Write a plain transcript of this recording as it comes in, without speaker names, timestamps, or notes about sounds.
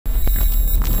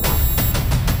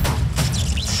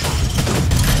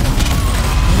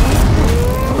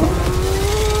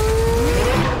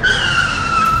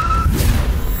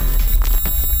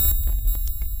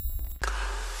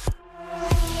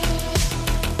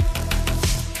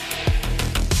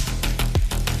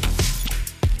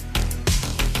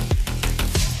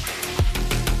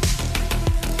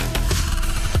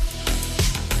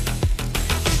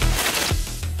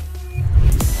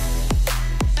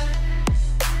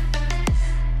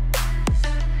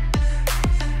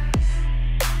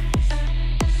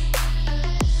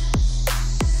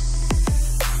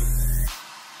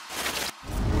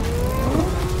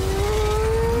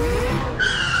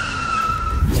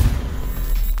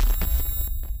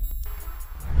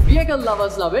vehicle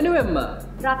lovers ලා වෙනුවෙන්ම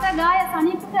රට ගාය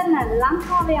සනීප කරන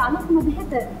ලංකාවේ අලුත්ම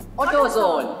බෙහෙත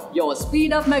AutoZone, your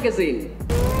speed up magazine.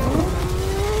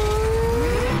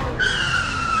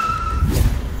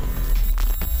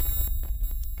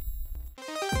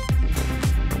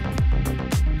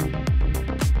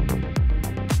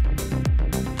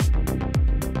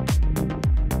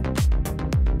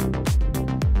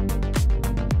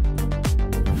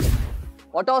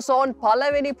 AutoZone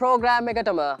පළවෙනි ප්‍රෝග්‍රෑම්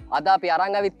එකටම අද අපි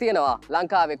අරන් අවිත් තියෙනවා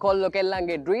ලංකාවේ කොල්ලෝ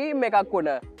කෙල්ලන්ගේ ඩ්‍රීම් එකක් වුණ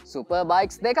සුපර්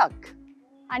බයික්ස් දෙකක්.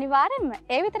 අනිවාර්යෙන්ම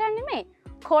ඒ විතරක් නෙමෙයි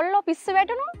කොල්ලෝ පිස්සු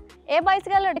වැටුණු ඒ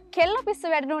බයිසිකල් වලට කෙල්ලෝ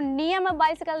පිස්සු වැටුණු නියම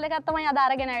බයිසිකල් දෙකක් තමයි අද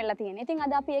අරගෙන ආවිල්ලා තියෙන්නේ. ඉතින්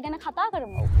අද අපි ඒ ගැන කතා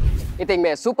කරමු. ඉතින්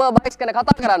මේ සුපර් බයික්ස් ගැන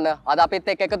කතා කරන්න අද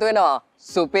අපිත් එක්ක එකතු වෙනවා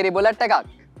සුපිරි බුලට් එකක්.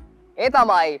 ඒ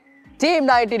තමයි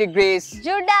Team 90 Degrees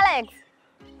ජුඩ් ඇලෙක්ස්.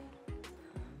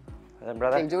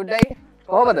 ඉතින් ජුඩ්යි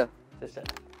කොහමද?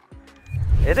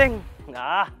 ඉතින්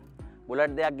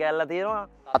බුලට් දෙයක් ගැල්ලා තියෙනවා.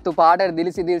 අතු පාටට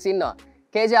දිලිසි ඉන්නවා.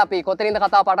 කේජේ අපි කොතනින්ද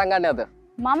කතාව පටන් ගන්නවද?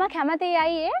 මම කැමතියි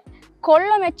අයියේ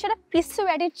කොල්ලෝ මෙච්චර පිස්සු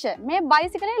වැටිච්ච මේ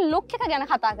බයිසිකලේ ලුක් එක ගැන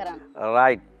කතා කරන්න.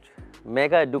 රයිට්.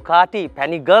 මේක ඩුකාටි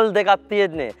පැනිගල් දෙකක්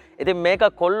තියෙන්නේ. ඉතින් මේක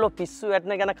කොල්ලෝ පිස්සු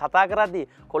වැටෙන ගැන කතා කරද්දී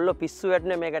කොල්ලෝ පිස්සු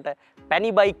වැටෙන මේකට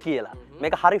පැනි බයික් කියලා.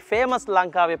 මේක හරි ෆේමස්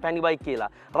ලංකාවේ පැනි බයික්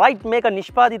කියලා. රයිට් මේක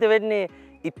නිෂ්පාදිත වෙන්නේ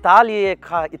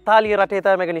ඉතාලිය රටේ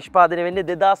තමයි මේක නිෂ්පාදනය වෙන්නේ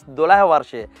 2012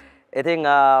 වර්ෂයේ. ඉතින්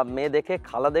මේ දෙකේ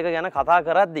කල දෙක ගැන කතා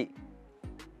කරද්දී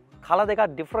කල දෙකක්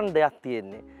ඩිෆරන්ට් දෙයක්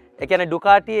තියෙන්නේ. ඒ කියන්නේ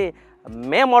ඩුකාටියේ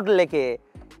මේ මොඩල් එකේ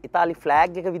ඉතාලි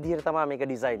ෆ්ලෑග් එක විදිහට තමයි මේක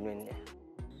ඩිසයින් වෙන්නේ.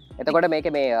 එතකොට මේක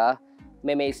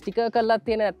මේ ස්ටිකර් කරලා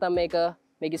තියෙන නැත්නම්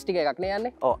මේක ස්ටිකර් එකක් නේ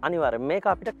යන්නේ? ඔව් අනිවාර්යෙන් මේක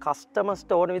අපිට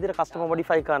කස්ටමර්ස්ට ඕන විදිහට කස්ටමර්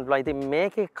මොඩිෆයි කරන්න පුළුවන්. ඉතින්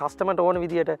මේකේ කස්ටමර්ට ඕන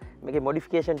විදිහට මේකේ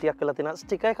මොඩිෆිකේෂන් ටිකක් කරලා තියෙනවා.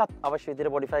 ස්ටිකර් එකත් අවශ්‍ය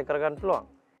විදිහට මොඩිෆයි කරගන්න පුළුවන්.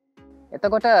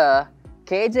 එතකොට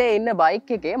KJ ඉන්න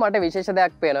බයික් එකේ මට විශේෂ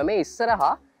දෙයක් පේනවා. මේ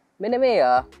ඉස්සරහා මෙන්න මේ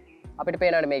අපිට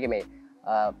පේනවනේ මේකේ මේ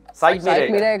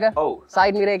සයිඩ් මිරර් එක. ඔව්.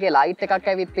 සයිඩ් මිරර් එකේ ලයිට් එකක්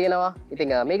ඇවිත් තියෙනවා.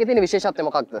 ඉතින් මේකේ තියෙන විශේෂත්වය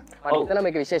මොකක්ද? මට හිතෙනවා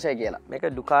මේක විශේෂයි කියලා. මේක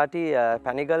ඩුකාටි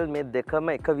පැනිගල් මේ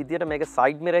දෙකම එක විදිහට මේක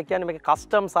සයිඩ් මිරර් කියන්නේ මේක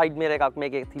කස්ටම් සයිඩ් මිරර් එකක්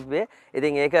මේකේ තිබ්බේ.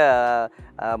 ඉතින් ඒක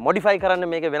මොඩිෆයි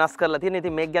කරන්න මේක වෙනස් කරලා තියෙනවා.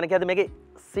 ඉතින් මේක ගැන කියද්දි මේකේ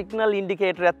සිග්නල්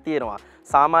ඉන්ඩිකේටරයක් තියෙනවා.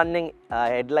 සාමාන්‍යයෙන්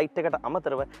හෙඩ්ලයිට් එකට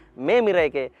අමතරව මේ මිරර්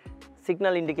එකේ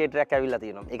සිගනල් ඉන්ඩිකේටරයක් ඇවිල්ලා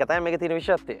තියෙනවා. ඒක තමයි මේකේ තියෙන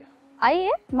විශේෂත්වය.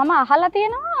 අයියේ මම අහලා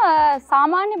තියෙනවා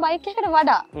සාමාන්‍ය බයික් එකකට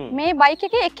වඩා මේ බයික්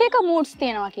එකේ එක මූඩ්ස්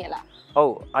තියෙනවා කියලා. ඔව්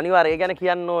අනිවාර්යයෙන් ඒ ගැන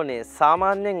කියන්න ඕනේ.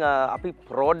 සාමාන්‍යයෙන් අපි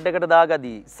රෝඩ් එකට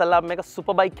දාගදී ඉස්සල්ලාම මේක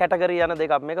සුපර් බයික් කැටගරි යන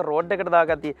දෙකක්. මේක රෝඩ් එකට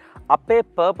දාගදී අපේ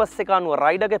පර්පස් එක අනුව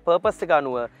රයිඩර්ගේ පර්පස් එක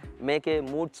අනුව මේකේ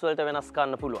මූඩ්ස් වලට වෙනස්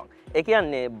කරන්න පුළුවන්. ඒ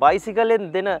කියන්නේ බයිසිකලෙන්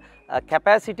දෙන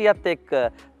කැපැසිටියත් එක්ක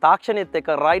තාක්ෂණයත් එක්ක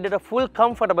රයිඩර්ට ෆුල්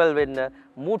කම්ෆර්ටබල් වෙන්න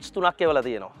මූඩ්ස් තුනක් එවලා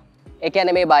තියෙනවා. ඒ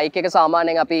කියන්නේ මේ බයික් එක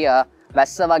සාමාන්‍යයෙන් අපි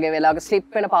වැස්ස වගේ වෙලාවක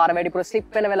ස්ලිප් වෙන පාර වැඩිපුර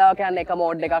ස්ලිප් වෙන වෙලාවක යන එක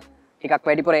මෝඩ් එකක් ටිකක්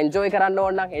වැඩිපුර එන්ජොයි කරන්න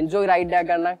ඕන නම් එන්ජොයි රයිඩ් එකක්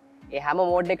ගන්න ඒ හැම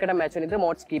මෝඩ් එකකටම මැච් වෙන විදිහට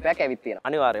මෝඩ්ස් කීපයක් ඇවිත් තියෙනවා.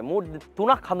 අනිවාර්යයෙන් මූඩ්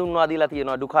තුනක් හඳුන්වා දීලා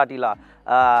තියෙනවා ඩුකාටිලා.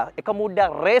 එක මූඩ්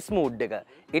එක රේස් මූඩ් එක.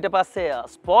 ඊට පස්සේ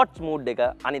ස්පෝර්ට්ස් මූඩ් එක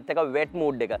අනිත් එක වෙට්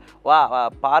මූඩ් එක.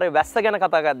 පාරේ වැස්ස ගැන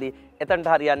කතා කරද්දී එතනට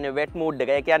හරියන්නේ වෙට් මූඩ්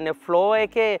එක. ඒ කියන්නේ ෆ්ලෝ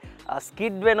එකේ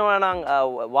ස්කිඩ් වෙනවා නම්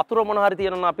වතුර මොන හරි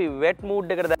තියෙනවා නම් අපි වෙට්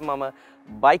මූඩ් එකට දැම්මම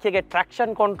බයික් එකේ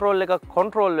ට්‍රැක්ෂන් කන්ට්‍රෝල් එක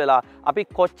කන්ට්‍රෝල් වෙලා අපි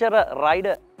කොච්චර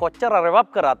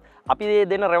රෙවප් කරත් අපි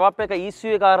දෙන රෙවප් එක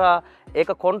ECU එක හරහා ඒක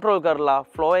කන්ට්‍රෝල් කරලා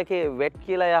ෆ්ලෝ එකේ වෙට්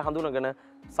කියලා එයා හඳුනගෙන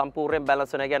සම්පූර්ණයෙන්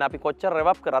බැලන්ස් වෙනවා. කියන්නේ අපි කොච්චර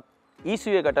රෙවප් කරත්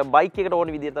ECU එකට බයික් එකට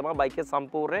ඕන විදිහට තමයි බයික් එක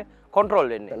සම්පූර්ණයෙන්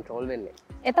කන්ට්‍රෝල් වෙන්නේ.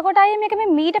 එතකොට අයියේ මේක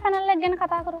මේ මීටර් පැනල් එක ගැන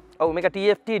කතා කරමු. ඔව් මේක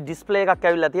TFT ඩිස්ප්ලේ එකක්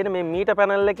ඇවිල්ලා තියෙන මේ මීටර්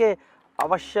පැනල් එකේ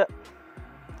අවශ්‍ය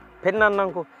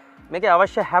පෙන්වන්නම්කෝ. මේක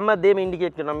අවශ්‍ය හැම දෙම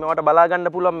ඉන්ඩිකේට් කරනවා. මේවට බලා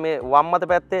ගන්න පුළුවන් මේ වම් අත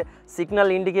පැත්තේ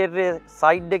සිග්නල් ඉන්ඩිකේටරේ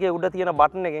සයිඩ් එකේ උඩ තියෙන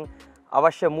බටන් එකෙන්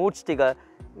අවශ්‍ය මූඩ්ස් ටික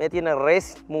මේ තියෙන රේස්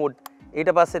මූඩ් ඊට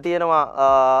පස්සේ තියෙනවා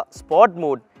ස්පෝර්ට්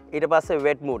මූඩ් ඊට පස්සේ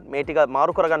වෙට් මූඩ් මේ ටික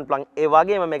මාරු කරගන්න පුළුවන්. ඒ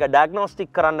වගේම මේක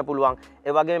ඩයග්නොස්ටික් කරන්න පුළුවන්.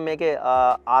 ඒ වගේම මේකේ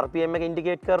RPM එක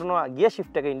ඉන්ඩිකේට් කරනවා, ගියර්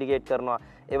ෂිෆ්ට් එක ඉන්ඩිකේට් කරනවා.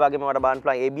 ඒ වගේම මට බලන්න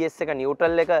පුළුවන් ABS එක,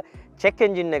 නියුට්‍රල් එක, චෙක්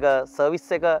එන්ජින් එක, සර්විස්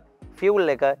එක,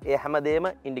 ෆියුල් එක ඒ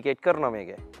හැමදේම ඉන්ඩිකේට් කරනවා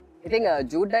මේකේ. ඉතින්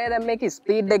ජූඩ් අය දැන් මේකේ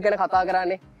ස්පීඩ් එක ගැන කතා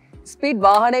කරන්නේ. ස්පීඩ්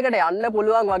වාහනයකට යන්න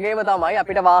පුළුවන් වගේම තමයි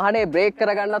අපිට වාහනේ බ්‍රේක්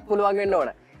කරගන්නත් පුළුවන් වෙන්න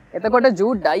ඕන. එතකොට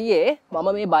ජූඩ් අයියේ මම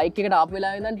මේ බයික් එකට ආපු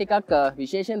වෙලාවෙ ඉඳන් ටිකක්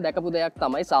විශේෂයෙන් දැකපු දෙයක්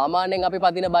තමයි සාමාන්‍යයෙන් අපි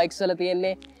පදින බයික්ස් වල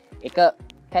තියෙන්නේ එක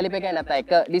කැලිප් එකයි නැත්නම්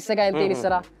එක ඩිස් එකයි තියෙන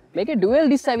ඉස්සරහා. මේකේ ඩුවල්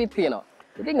ඩිස් ඇවිත් තියෙනවා.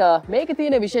 ඉතින් මේකේ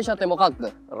තියෙන විශේෂත්වය මොකක්ද?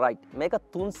 රයිට්. මේක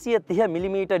 330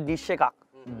 මිලිමීටර් ඩිෂ් එකක්.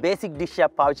 බේසික් ඩිෂ්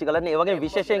එකක් පාවිච්චි කරන්නේ. ඒ වගේම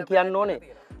විශේෂයෙන් කියන්න ඕනේ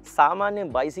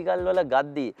සාමාන්‍යයෙන් බයිසිකල් වල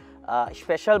ගද්දී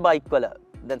ස්පෙෂල් බයික් වල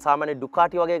දැන් සාමාන්‍ය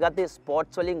ඩුකාටි වගේ ගත්තේ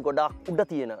ස්පෝර්ට්ස් වලින් ගොඩාක් උඩ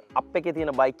තියෙන අප් එකේ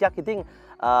තියෙන බයික් එකක්. ඉතින්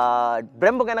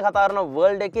බ්‍රෙම්බෝ ගැන කතා කරන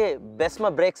වර්ල්ඩ් එකේ බෙස්ම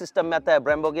බ්‍රේක් සිස්ටම් එක තමයි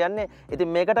බ්‍රෙම්බෝ කියන්නේ. ඉතින්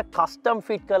මේකට කස්ටම්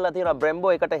ෆිට් කරලා තියෙනවා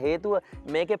බ්‍රෙම්බෝ. ඒකට හේතුව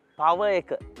මේකේ පවර්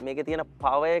එක. මේකේ තියෙන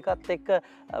පවර් එකත් එක්ක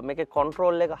මේකේ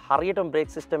කන්ට්‍රෝල් එක හරියටම බ්‍රේක්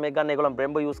සිස්ටම් එක ගන්න ඒගොල්ලන්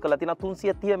බ්‍රෙම්බෝ යූස් කරලා තියෙනවා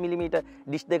 330 mm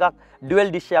ඩිෂ් දෙකක් ඩුවල්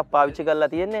ඩිෂ් එකක් පාවිච්චි කරලා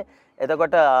තියෙන්නේ.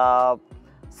 එතකොට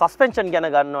සස්පෙන්ෂන්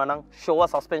ගැන ගන්නවා නම් ෂෝව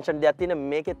සස්පෙන්ෂන් දෙයක් තියෙන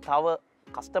මේකේ තව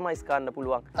කස්ටමයිස් කරන්න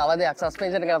පුළුවන්. තව දෙයක්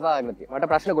සස්පෙන්ෂන් ගැන කතා කරලා තියෙනවා. මට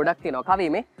ප්‍රශ්න ගොඩක් තියෙනවා. කවි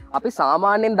මේ අපි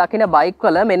සාමාන්‍යයෙන් දකින බයික්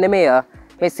වල මෙන්න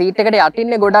මේ සීට් එකට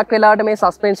යටින්නේ ගොඩක් වෙලාවට මේ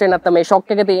සස්පෙන්ෂන් නැත්නම් මේ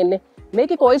ෂොක් එක තියෙන්නේ.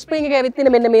 මේකේ කොයිල් ස්ප්‍රින්ග් එක ඇවිත්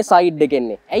තියෙන මෙන්න මේ සයිඩ් එකේ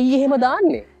එන්නේ. ඇයි එහෙම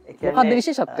දාන්නේ? මොකක්ද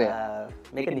විශේෂත්වය?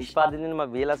 මේක නිෂ්පාදනය මම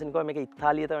වේලාසින් කිව්වා මේක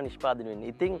ඉතාලිය තමයි නිෂ්පාදනය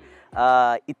වෙන්නේ. ඉතින්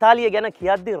ඉතාලිය ගැන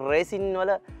කියද්දි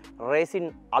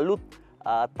රේසින් අලුත්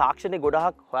තාක්ෂණය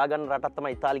ගොඩක් හොයාගන්න රටක්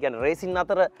තමයි ඉතාලිය කියන්නේ. රේසින්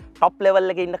අතර টপ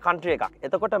ලෙවල් එකේ ඉන්න කන්ට්‍රි එකක්.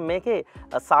 එතකොට මේකේ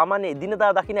සාමාන්‍ය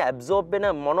එදිනදා දකින්න ඇබ්සෝබ් වෙන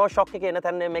මොනෝ ෂොක් එකේ එන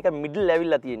තැන මේක මිඩල්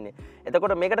ලෙවල් ලා තියෙන්නේ.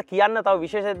 එතකොට මේකට කියන්න තව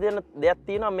විශේෂ දෙයක්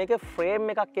තියෙනවා. මේකේ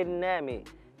ෆ්‍රේම් එකක් එන්නේ නැහැ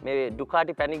මේ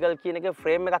ඩුකාටි පැනිගල් කියන එක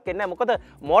ෆ්‍රේම් එකක් එන්නේ නැහැ. මොකද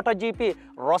මෝටෝ GP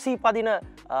රොසි පදින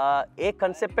ඒ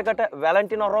කන්සෙප්ට් එකට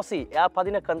වැලන්ටිනෝ රොසි එයා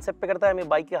පදින කන්සෙප්ට් එකට තමයි මේ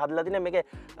බයික් එක හදලා තින්නේ. මේකේ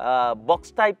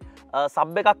බොක්ස් ටයිප්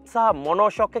සබ් එකක් සහ මොනෝ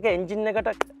ෂොක් එක එන්ජින් එකට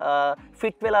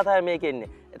ෆිට් වෙලා තමයි මේක එන්නේ.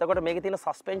 එතකොට මේකේ තියෙන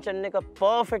සස්පෙන්ෂන් එක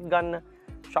පර්ෆෙක්ට් ගන්න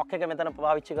ෂොක් එක මෙතන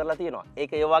පාවිච්චි කරලා තියෙනවා.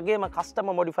 ඒක ඒ වගේම කස්ටම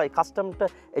මොඩිෆයි කස්ටම්ට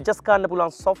ඇඩ්ජස්ට් කරන්න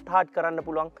පුළුවන්, සොෆ්ට් හાર્ඩ් කරන්න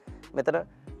පුළුවන්. මෙතන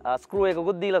ස්ක්‍රූ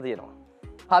එකකුත් දීලා තියෙනවා.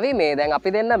 කවි මේ දැන්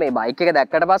අපි දෙන්න මේ බයික් එක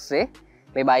දැක්කට පස්සේ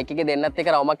මේ බයික් එකේ දෙන්නත්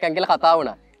එක රවුමක් යන් කියලා කතා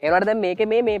වුණා. ඒ වුණාට දැන් මේකේ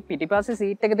මේ පිටිපස්සේ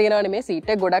සීට් එක තියෙනවානේ. මේ සීට්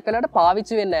එක ගොඩක් වෙලාවට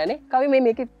පාවිච්චි වෙන්නේ නැහනේ. කවි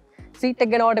මේකේ සීට්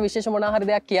එක ගැන ඔයාලට විශේෂ මොනවා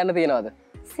හරි දෙයක් කියන්න තියෙනවද?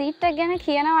 සීට් එක ගැන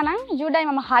කියනවා නම් ජූඩයි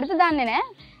මම හරියට දන්නේ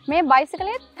නැහැ. මේ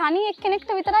බයිසිකලේ තනි එක්කෙනෙක්ට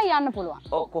විතරයි යන්න පුළුවන්.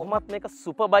 ඔව් කොහොමත් මේක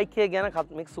සුපර් බයික් එක ගැන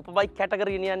මේක සුපර් බයික්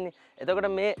කැටගරි යන්නේ.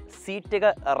 එතකොට මේ සීට් එක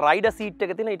රයිඩර් සීට්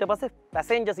එක තියෙන ඊට පස්සේ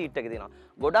පැසෙන්ජර් සීට් එක තියෙනවා.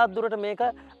 ගොඩාක් දුරට මේක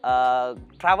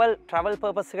ට්‍රැවල්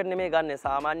පර්පස් එකට නෙමෙයි ගන්නෙ.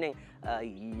 සාමාන්‍යයෙන්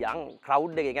යන්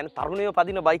ක්‍රවුඩ් එකේ කියන්නේ තරුණයෝ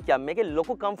පදින බයික් එකක්. මේකේ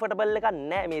ලොකු කම්ෆර්ටබල් එකක්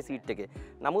නැහැ මේ සීට් එකේ.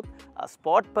 නමුත්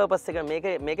ස්පෝර්ට් පර්පස් එක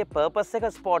මේකේ පර්පස් එක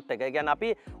ස්පෝර්ට් එක. ඒ කියන්නේ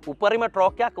අපි උපරිම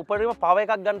ටෝක් එකක් උපරිම පවර්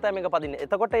එකක් ගන්න තමයි මේක පදින්නේ.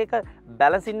 එතකොට ඒක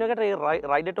බැලන්සින් එකට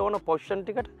රයිඩර්ට ඕන පොසිෂන්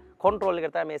ටිකට කොන්ට්‍රෝල්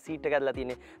එකට තමයි මේ සීට් එක ඇදලා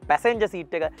තියෙන්නේ. පැසෙන්ජර්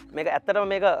සීට් එක මේක ඇත්තටම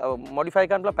මේක මොඩිෆයි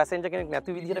කරන්න පුළුවන්. පැසෙන්ජර් කෙනෙක්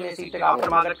නැති විදිහට මේ සීට් එක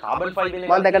ආෆ්ටර් මාකට් කාබන් ෆයිබර් එක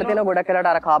මම දැකලා තියෙනවා ගොඩක්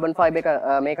වෙලාවට අර කාබන් ෆයිබර් එක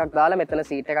මේකක් දාලා මෙතන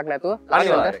සීට් එකක් නැතුව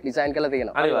ඩිසයින් කරලා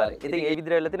තියෙනවා. අනිවාර්යයෙන්. ඉතින් ඒ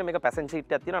විදිහට වෙලා තියෙන මේක පැසෙන්ජර්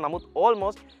සීට් එකක් තියෙනවා. නමුත්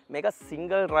ඕල්මෝස්ට් මේක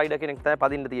සිංගල් රයිඩර් කෙනෙක් තමයි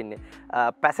පදින්න තියෙන්නේ.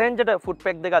 පැසෙන්ජර්ට ෆුට්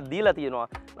පෙක් දෙකක් දීලා තියෙනවා.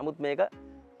 නමුත් මේක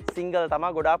සිංගල්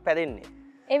තමයි ගොඩාක් පැදෙන්නේ.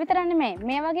 ඒ විතරක් නෙමෙයි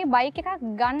මේ වගේ බයික් එකක්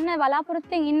ගන්න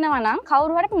බලාපොරොත්තුෙන් ඉන්නවා නම්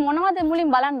කවුරු හරි මොනවද මුලින්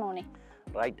බලන්න ඕනේ?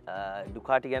 රයිට්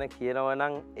ඩුකාටි ගැන කියනවා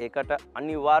නම් ඒකට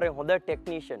අනිවාර්යෙන් හොඳ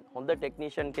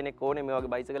ටෙක්නීෂියන් කෙනෙක් ඕනේ මේ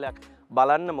වගේ බයිසිකලයක්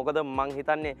බලන්න. මොකද මං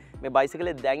හිතන්නේ මේ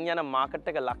බයිසිකලේ දැන් යන මාකට්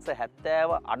එක ලක්ෂ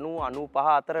 70 90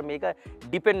 95 අතර මේක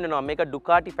ඩිපෙන්ඩ් වෙනවා. මේක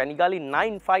ඩුකාටි පැනිගාලි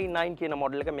 959 කියන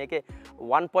මොඩල් එක. මේකේ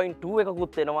 1.2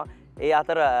 එකකුත් එනවා. ඒ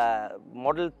අතර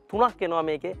මොඩල් 3ක් එනවා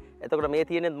මේකේ. එතකොට මේ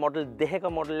තියෙන මොඩල්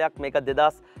 2ක මොඩලයක්. මේක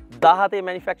 2017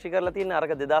 මැනුෆැක්චර් කරලා තියෙන,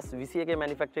 අරක 2021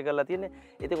 මැනුෆැක්චර් කරලා තියෙන්නේ.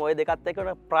 ඉතින් ওই දෙකත් එක්ක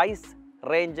ප්‍රයිස්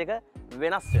රේන්ජ් එක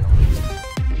වෙනස් වෙනවා.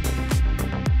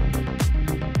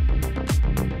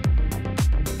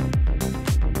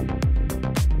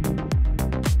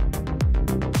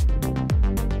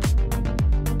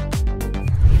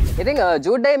 ඉතින්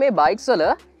ජූඩ්ඩයි මේ බයික්ස් වල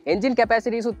එන්ජින්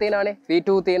කැපැසිටිස් උත් තියෙනවානේ.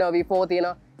 V2 තියෙනවා, V4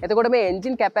 තියෙනවා. එතකොට මේ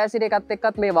එන්ජින් කැපැසිටි එකත්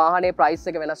එක්කත් මේ වාහනේ ප්‍රයිස්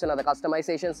එක වෙනස් වෙනවද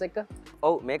කස්ටමයිසේෂන්ස් එක?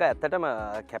 ඔව් මේක ඇත්තටම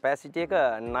කැපැසිටි එක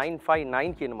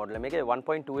 959 කියන මොඩල්. මේකේ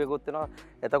 1.2 එකකුත් වෙනවා.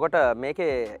 එතකොට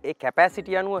මේකේ ඒ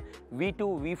කැපැසිටි අනුව V2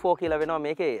 V4 කියලා වෙනවා.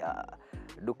 මේකේ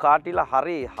ඩුකාටිලා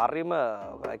හරිම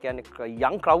කියන්නේ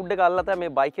යන් ක්‍රවුඩ් එක අල්ලලා තමයි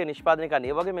මේ බයික් එක නිෂ්පාදනය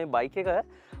කරන්නේ. ඒ වගේ මේ බයික් එක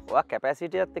ඔයා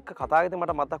කැපැසිටියත් එක්ක කතා කරද්දී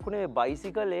මට මතක් වුණේ මේ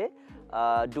බයිසිකලේ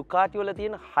ඩුකාටි වල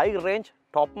තියෙන හයි රේන්ජ්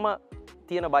টොප්ම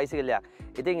තියෙන බයිසිකලයක්.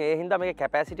 ඉතින් ඒ හින්දා මේකේ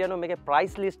කැපැසිටි අනුව මේකේ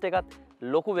ප්‍රයිස් ලිස්ට් එකත්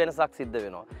ලොකු වෙනසක් සිද්ධ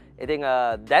වෙනවා. ඉතින්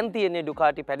දැන් තියෙන්නේ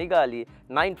ඩුකාටි පැනිගාලි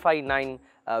 959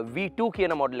 V2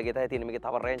 කියන මොඩල් එකේ තමයි තියෙන්නේ. මේකේ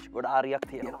තව රේන්ජ් ගොඩාරියක්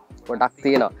තියෙනවා. ගොඩක්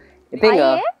තියෙනවා. ඉතින්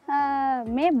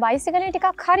මේ බයිසිකලේ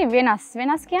ටිකක් හරි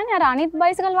වෙනස් කියන්නේ අර අනිත්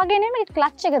බයිසිකල් වගේ නෙමෙයි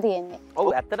ක්ලච් එක තියෙන්නේ.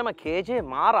 ඔව් ඇත්තටම KJ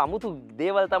මාර අමුතු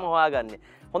දේවල් තමයි හොයාගන්නේ.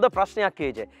 හොඳ ප්‍රශ්නයක්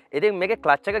KJ. ඉතින් මේකේ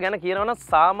ක්ලච් එක ගැන කියනවා නම්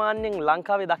සාමාන්‍යයෙන්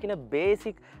ලංකාවේ දකින්න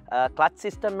බේසික් ක්ලච්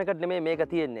සිස්ටම් එකට නෙමෙයි මේක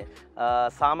තියෙන්නේ.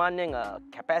 සාමාන්‍යයෙන්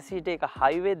කැපැසිටි එක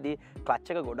හයි වෙද්දී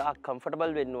ක්ලච් එක ගොඩාක්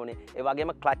කම්ෆර්ටබල් වෙන්න ඕනේ. ඒ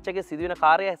වගේම ක්ලච් එකේ සිදුවෙන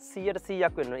කාර්යය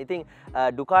 100%ක් වෙන්න ඕනේ. ඉතින්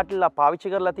ඩුකාටිලා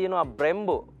පාවිච්චි කරලා තියෙනවා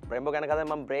බ්‍රෙම්බෝ ගැන කතා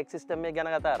මම බ්‍රේක් සිස්ටම් එක ගැන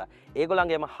කතා කරා.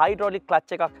 ඒගොල්ලන්ගේම හයිඩ්‍රොලික්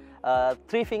ක්ලච් එකක්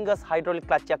 3 fingers හයිඩ්‍රොලික්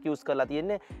ක්ලච් එකක් යූස් කරලා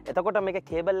තියෙන්නේ. එතකොට මේක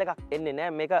කේබල් එකක් එන්නේ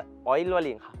නැහැ. මේක ඔයිල්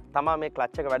වලින් තමයි මේ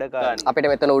ක්ලච් එක වැඩ කරන්නේ.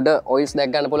 අපිට මෙතන උඩ ඔයිල්ස්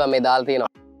දැක් ගන්න පුළුවන් මේ දාලා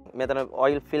තියෙනවා. මෙතන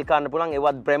ඔයිල් ෆිල් කරන්න පුළුවන්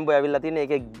ඒවත් බ්‍රෙම්බෝ ඇවිල්ලා තියෙන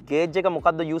ඒකේ ගේජ් එක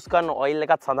මොකද්ද යූස් කරන ඔයිල්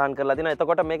එකත් සඳහන් කරලා තියෙනවා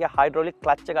එතකොට මේකේ හයිඩ්‍රොලික්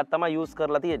ක්ලච් එකක් තමයි යූස්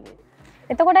කරලා තියෙන්නේ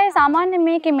එතකොට සාමාන්‍ය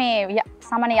මේකේ මේ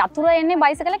සාමාන්‍ය යතුරු එන්නේ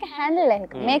බයිසිකල් එක හෑන්ඩල්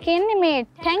එක මේකේ ඉන්නේ මේ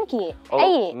ටැංකියේ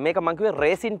ඇයි මේක මම කිව්වේ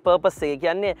රේසින් පර්පස් එක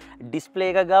කියන්නේ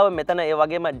ඩිස්ප්ලේ එක ගාව මෙතන ඒ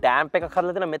වගේම ඩෑම්ප් එක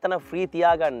කරලා තියෙන මෙතන ෆ්‍රී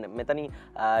තියාගන්න මෙතනින්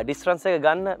ඩිස්ටන්ස් එක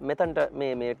ගන්න මෙතනට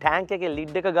මේ ටැංක් එකේ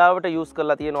ලිඩ් එක ගාවට යූස්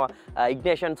කරලා තියෙනවා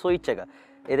ඉග්නිෂන් ස්විච් එක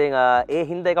ඉතින් ඒ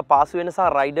හින්දා එක පාස් වෙන සහ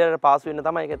රයිඩර් පාස් වෙන්න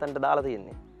තමයි ඒක එතනට දාලා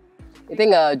තියෙන්නේ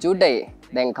ඉතින් ජුඩ්ඩයි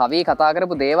දැන් කවි කතා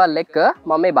කරපු දේවල් එක්ක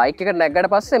මම මේ බයික් එකට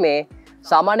නැග්ගට පස්සේ මේ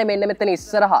සාමාන්‍ය මෙන්න මෙතන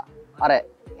ඉස්සරහා අර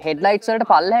හෙඩ්ලයිට්ස් වලට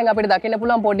පල්ලෙහෙන් අපිට දකින්න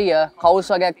පුළුවන් පොඩි කවුස්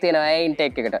වගේක් තියෙනවා ඒ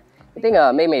ඉන්ටේක් එකට. ඉතින්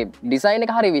මේ ඩිසයින්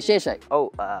එක හරි විශේෂයි. ඔව්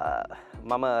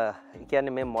මම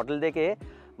කියන්නේ මේ මොඩල් දෙකේ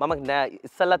මම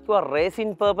ඉස්සෙල්ලත් කිව්වා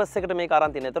රේසින් පර්පස් එකට මේක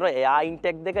අරන් තියෙනවා. ඒතර එයා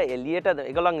ඉන්ටෙක් දෙක එළියට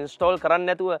ඒගොල්ලන් ඉන්ස්ටෝල් කරන්නේ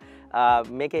නැතුව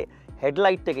මේකේ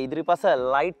හෙඩ්ලයිට් එක ඉදිරිපස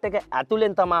ලයිට් එක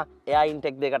ඇතුලෙන් තමයි එයා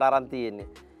ඉන්ටෙක් දෙකට අරන් තියෙන්නේ.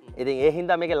 ඉතින් ඒ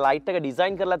හින්දා මේකේ ලයිට් එක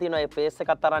ඩිසයින් කරලා තියෙනවා. ඒ ෆේස්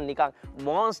එකත් අරන් නිකන්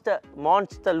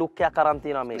මොන්ස්ටර් ලුක් එකක් අරන්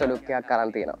තියෙනවා මේක. ලුක් එකක්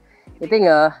අරන් තියෙනවා. ඉතින්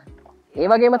ඒ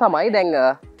වගේම තමයි දැන්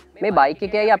මේ බයික්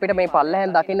එකේ අපිට මේ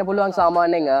පල්ලෙහෙන් දකින්න පුළුවන්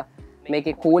සාමාන්‍යයෙන්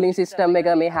මේකේ කූලින් සිස්ටම්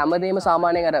එක මේ හැමදේම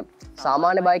සාමාන්‍යයෙන් අර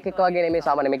සාමාන්‍ය බයික් එක වගේ නෙමෙයි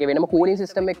සාමාන්‍ය මේකේ වෙනම කූලින්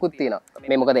සිස්ටම් එකකුත් තියෙනවා.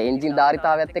 මේ මොකද එන්ජින්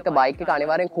ධාරිතාවයත් එක්ක බයික් එක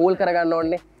අනිවාර්යෙන් කූල් කරගන්න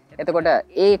ඕනේ. එතකොට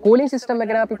ඒ කූලින් සිස්ටම් එක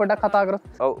ගැන අපි පොඩ්ඩක් කතා කරමු.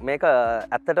 ඔව් මේක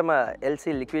ඇත්තටම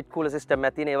LC ලික්විඩ් කූලර් සිස්ටම්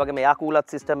එකක් තියෙනවා. ඒ වගේම එයා කූලර්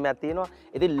සිස්ටම් එකක් තියෙනවා.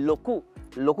 ඉතින්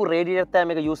ලොකු රේඩියේටර් තමයි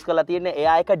මේක යූස් කරලා තියෙන්නේ.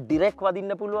 එයා එක ඩිරෙක්ට්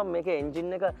වදින්න පුළුවන්. මේකේ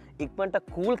එන්ජින් එක ඉක්මනට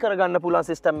කූල් කරගන්න පුළුවන්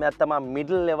සිස්ටම් එකක් තමයි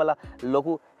මිඩල් ලෙවල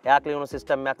ලොකු එයා ක්ලියුණු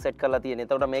සිස්ටම් එකක් සෙට් කරලා තියෙන්නේ.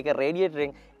 එතකොට මේකේ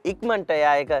රේඩියේටරෙන් ඉක්මනට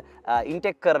එයා එක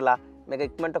ඉන්ටෙක් කරලා මේක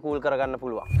ඉක්මනට කූල් කරගන්න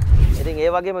පුළුවන්. ඉතින් ඒ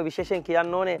වගේම විශේෂයෙන්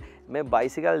කියන්න ඕනේ මේ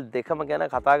බයිසිකල් දෙකම ගැන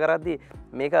කතා කරද්දී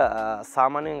මේක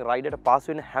සාමාන්‍යයෙන් රයිඩර්ට පාස්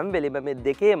වෙන හැම වෙලෙම මේ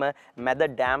දෙකේම මැද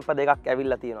ඩෑම්පර් දෙකක්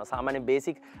ඇවිල්ලා තියෙනවා. සාමාන්‍යයෙන්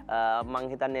බේසික් මං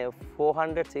හිතන්නේ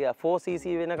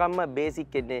 4cc වෙනකම්ම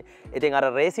බේසික් එන්නේ. ඉතින් අර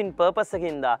රේසින් පර්පස්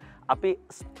එකකින්ද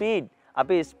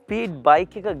අපි ස්පීඩ්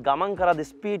බයික් එක ගමන් කරද්දී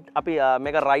ස්පීඩ් අපි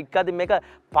මේක රයිඩ් කරද්දී මේක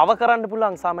පව කරන්න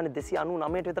පුළුවන් සාමාන්‍ය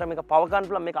 299ට විතර මේක පව ගන්න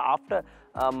පුළුවන් මේක ආෆ්ටර්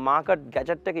මාකට්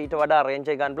ගැජට් එක ඊට වඩා රේන්ජ්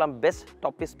එක ගන්න පුළුවන් බෙස්ට්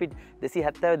टॉप ස්පීඩ්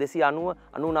 270 290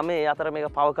 99 ඒ අතර මේක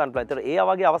පව ගන්න පුළුවන්. ඒතර ඒ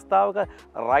වගේ අවස්ථාවක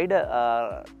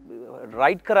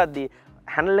රයිඩ් කරද්දී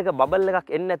හැන්ඩල් එක බබල් එකක්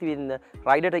එන්නේ නැති වෙන්න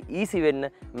රයිඩර්ට ඊසි වෙන්න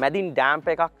මැදින්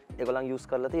ඩෑම්ප් එකක් ඒගොල්ලන් යූස්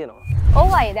කරලා තියෙනවා.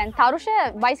 ඔව් අය දැන් තරුෂ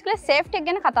බයිසිකල් සේෆ්ටි එක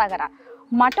ගැන කතා කරා.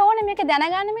 මට ඕනේ මේක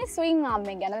දැනගන්න මේ ස්විං ආම්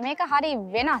එක ගැන. මේක හරි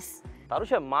වෙනස්.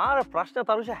 තරුෂ මාර ප්‍රශ්න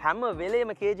තරුෂ හැම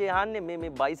වෙලේම කේජේ අහන්නේ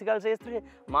මේ බයිසිකල් ශේත්‍රයේ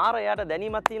මාර එයාට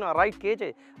දැනීමක් තියෙනවා රයිට්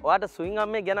කේජේ. ඔයාට ස්විං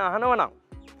ආම් එක ගැන අහනවා නම්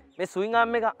මේ ස්විං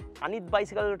ආම් එක අනිත්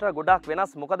බයිසිකල් වලට ගොඩාක්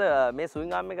වෙනස්. මොකද මේ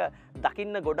ස්විං ආම් එක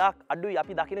දකින්න ගොඩාක් අඩුයි.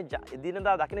 අපි දකින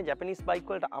එදිනෙදා දකින ජැපනීස්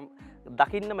බයික් වලට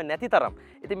දකින්නම නැති තරම්.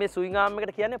 ඉතින් මේ ස්විං ආම්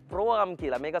එකට කියන්නේ ප්‍රෝ ආම්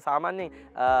කියලා. මේක සාමාන්‍යයෙන්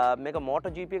මේක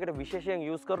මෝටර් GP එකට විශේෂයෙන්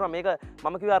යූස් කරනවා. මේක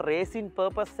මම කිව්වා රේසින්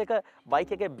පර්පස් එක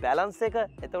බයික් එකේ බැලන්ස් එක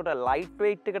එතකොට ලයිට්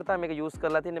වෙයිට් එකට තමයි මේක යූස්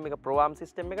කරලා තියෙන්නේ. මේක ප්‍රෝ ආම්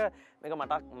සිස්ටම් එක. මේක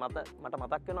මට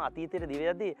මතක් වෙනවා අතීතයේ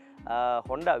දිවයේදී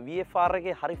Honda VFR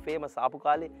එකේ හරි ෆේමස් ආපු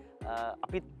කාලේ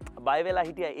අපිත් බය වෙලා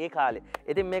හිටියා ඒ කාලේ.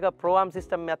 ඉතින් මේක ප්‍රෝ ආම්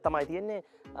සිස්ටම් එකක් තමයි තියෙන්නේ.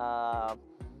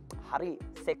 හරි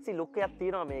සෙක්සි ලුක් එකක්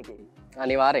තියෙනවා මේකේ.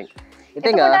 අනිවාර්යෙන්.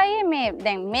 ඉතින් මේ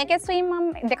දැන් මේකේ ස්විම්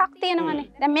දෙකක් තියෙනවනේ.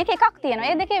 දැන් මේක එකක් තියෙනවා.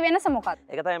 ඒ දෙකේ වෙනස මොකක්ද?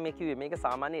 ඒක තමයි මේ කිව්වේ. මේක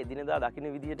සාමාන්‍ය එදිනෙදා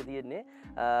දකින්න විදිහට තියෙන්නේ.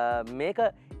 මේක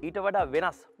ඊට වඩා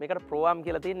වෙනස්. මේකට ප්‍රෝ ආම්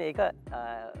කියලා තියෙන්නේ. ඒක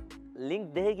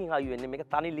ලින්ක් දෙකකින් ආයු වෙන්නේ. මේක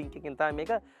තනි ලින්ක් එකකින් තමයි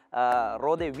මේක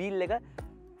රෝදේ වීල් එක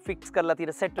ෆික්ස් කරලා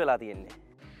තියෙන සෙට් වෙලා තියෙන්නේ.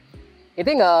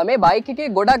 ඉතින් මේ බයික්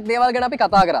එකේ ගොඩක් දේවල් ගැන අපි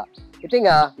කතා කරා. ඉතින්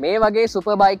මේ වගේ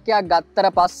සුපර් බයික් එකක්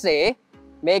ගත්තට පස්සේ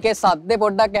මේකේ සද්දේ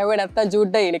පොඩ්ඩක් ඇහුවේ නැත්තම්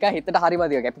ජූඩ්ඩයි නිකන් හිතට හරි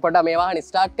මදියක. අපි පොඩ්ඩක් මේ වාහනේ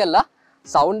ස්ටාර්ට් කරලා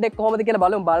සවුන්ඩ් එක කොහොමද කියලා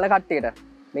බලමු බලන කට්ටියට.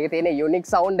 මේකේ තියෙන යුනික්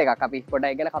සවුන්ඩ් එකක් අපි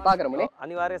පොඩ්ඩක් ගැන කතා කරමුනේ.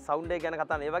 අනිවාර්යයෙන් සවුන්ඩ් එක ගැන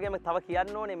කතා කරනවා. ඒ වගේම තව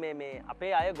කියන්න ඕනේ මේ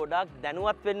අපේ අය ගොඩාක්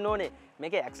දැනුවත් වෙන්න ඕනේ.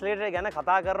 මේකේ ඇක්සලරේටර් ගැන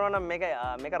කතා කරනවා නම්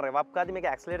මේක රෙව් අප් කරද්දී මේක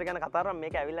ඇක්සලරේටර් ගැන කතා කරනවා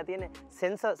මේක ඇවිල්ලා තියෙන්නේ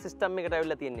සෙන්සර් සිස්ටම් එකට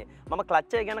ඇවිල්ලා තියෙන්නේ. මම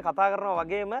ක්ලච් එක ගැන කතා කරනවා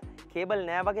වගේම කේබල්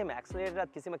නෑ වගේම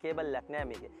ඇක්සලරේටරත් කිසිම කේබල් එකක් නෑ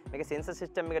මේකේ. මේකේ සෙන්සර්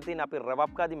සිස්ටම් එකට තියෙන අපි රෙව්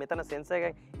අප් කරද්දී මෙතන සෙන්සර්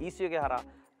එක ECU එකේ හරහා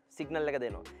සිග්නල් එක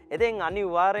දෙනවා. ඉතින්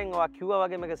අනිවාර්යෙන් ඔයා කිව්වා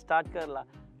වගේ මේක ස්ටාර්ට් කරලා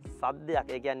සද්දයක්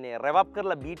ඒ කියන්නේ රෙව් අප්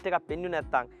කරලා බීට් එකක් පෙන්නුනේ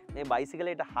නැත්තම් මේ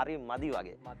බයිසිකලයට හරි මදි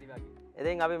වගේ.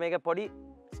 ඉතින් අපි මේක පොඩි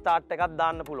ස්ටාර්ට් එකක්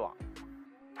දාන්න පුළුවන්.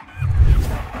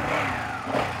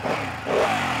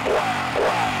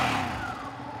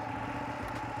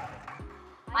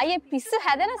 අයියේ පිස්සු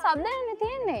හැදෙන සද්දනේ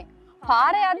තියෙන්නේ.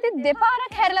 පාරේ යද්දි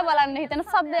දෙපාරක් හැරිලා බලන්න හිතන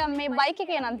සද්දයක් මේ බයික්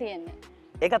එකේ නම් තියෙන්නේ.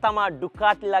 ඒක තමා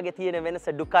ඩුකාටිලාගේ තියෙන වෙනස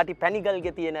ඩුකාටි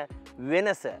පැනිගල්ගේ තියෙන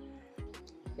වෙනස.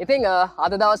 ඉතින්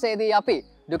අද දවසේදී අපි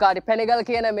Ducati Panigale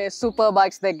කියන මේ super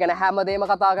bikes දෙක ගැන හැමදේම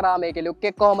කතා කරා. මේකේ look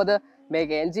එක කොහමද?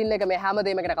 මේකේ engine එක මේ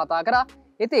හැමදේම ගැන කතා කරා.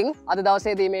 ඉතින් අද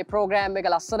දවසේදී මේ program එක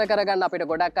ලස්සන කරගන්න අපිට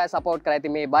ගොඩක් අය support කරා.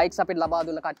 ඉතින් මේ bikes අපිට ලබා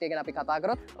දුන්න කට්ටිය ගැන අපි කතා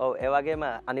කරොත්. ඔව් ඒ වගේම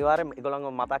අනිවාර්යයෙන්ම ඒගොල්ලන්ව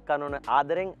මතක් කරන්න ඕන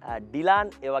ආදරෙන්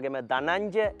ඩිලාන්, ඒ වගේම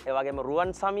ධනංජය, ඒ වගේම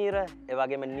රුවන් සමීර, ඒ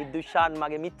වගේම නිදුෂාන්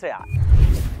මගේ මිත්‍රයා.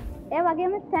 ඒ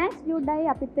වගේම තැන්ක්ස් ජූඩ්ඩයි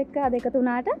අපිත් එක්ක අද එකතු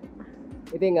වුණාට.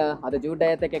 ඉතින් අද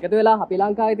ජූඩ්ඩයත් එක්ක එකතු වෙලා අපි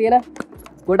ලංකාවේ තියෙන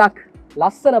ගොඩක්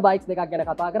ලස්සන බයික්ස් දෙකක් ගැන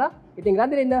කතා කරා. ඉතින්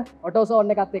රැඳින්න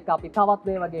ඔටෝසෝන් එකත් එක්ක අපි තවත්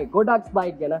මේ වගේ ගොඩක්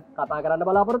බයික් ගැන කතා කරන්න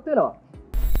බලාපොරොත්තු වෙනවා.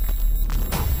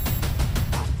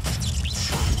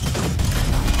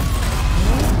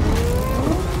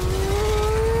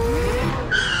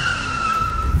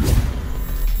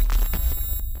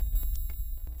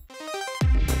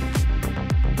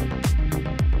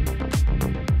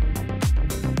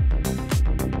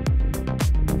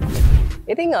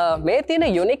 ඉතින් මේ තියෙන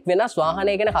යුනික් වෙනස්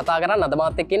වාහනය ගැන කතා කරන්න අද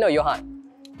මාත් එක්ක ඉන්නවා යොහාන්.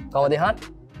 කොහොමද යොහාන්?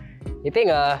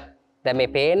 ඉතින් දැන් මේ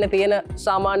පේන්න තියෙන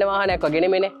සාමාන්‍ය වාහනයක් වගේ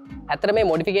නෙමෙයිනේ. ඇත්තට මේ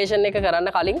මොඩිෆිකේෂන් එක කරන්න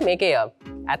කලින් මේකේ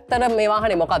ඇත්තට මේ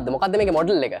වාහනේ මොකද්ද? මොකද්ද මේකේ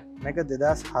මොඩල් එක? මේක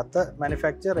 2007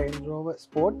 manufacture Range Rover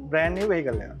Sport brand new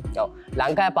vehicle එකක්. ඔව්.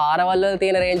 ලංකාවේ පාරවල් වල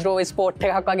තියෙන Range Rover Sport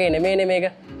එකක් වගේ නෙමෙයිනේ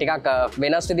මේක. ටිකක්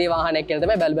වෙනස් විදිහේ වාහනයක් කියලා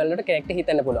තමයි බැල් බැලනට කෙනෙක්ට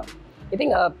හිතෙන්න පුළුවන්. ඉතින්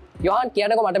යොහාන්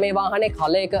කියනකො මට මේ වාහනේ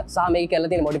කලර් එක සහ මේකේ කරලා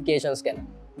තියෙන මොඩිෆිකේෂන්ස් ගැන.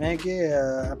 මේකේ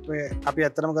අපි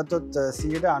ඇත්තටම ගත්තොත්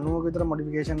 90% විතර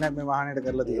මොඩිෆිකේෂන් එකක් මේ වාහනේට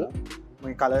කරලා තියෙනවා.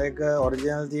 මේ කලර් එක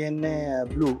ඔරිජිනල් තියෙන්නේ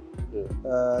blue.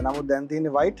 නමුත් දැන්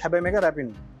තියෙන්නේ white. හැබැයි මේක රැපින්.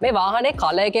 මේ වාහනේ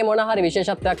කලර් එකේ මොන හරි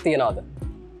විශේෂත්වයක් තියනවද?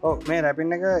 ඔව් මේ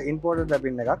රැපින් එක imported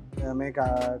රැපින් එකක්. මේ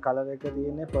කලර් එක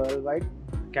තියෙන්නේ pearl white,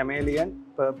 chameleon,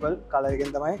 purple colour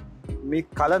එකෙන් තමයි මේ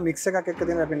කලර් mix එකක් එක්ක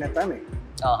තියෙන රැපින් එක තමයි මේක.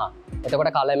 එතකොට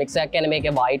කලර් මික්ස් එකක් කියන්නේ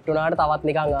මේකේ white උනාට තවත්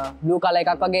නිකන් blue කලර්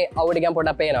එකක් වගේ අවුඩ ගියන්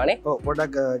පොඩක් පේනවනේ. ඔව්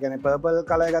පොඩක් කියන්නේ purple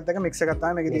කලර් එකත් එක්ක mix එකක්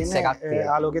තමයි මේකේ තියෙන්නේ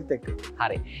ආලෝකෙත් එක්ක.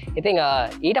 හරි. ඉතින්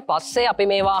ඊට පස්සේ අපි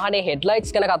මේ වාහනේ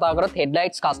headlights ගැන කතා කරොත්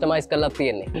headlights customize කරලා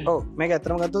තියෙන්නේ. ඔව් මේක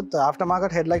ඇත්තටම ගත්තොත් after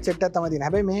market headlight set එකක් තමයි තියෙන්නේ.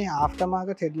 හැබැයි මේ after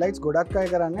market headlights ගොඩක් අය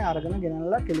කරන්නේ අරගෙන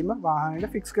ගෙනල්ලා කෙලිම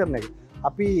වාහනේට fix කරන එක.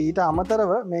 අපි ඊට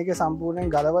අමතරව මේක සම්පූර්ණයෙන්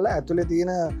ගලවලා ඇතුලේ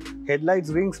තියෙන headlights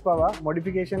rings පවා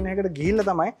modification එකකට ගිහිල්ලා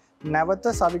තමයි නැවත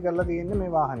සවි කරලා තියෙන්නේ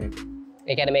මේ වාහනේට.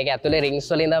 ඒ කියන්නේ මේක ඇතුලේ rings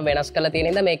වලින් ඉඳන් වෙනස් කරලා තියෙන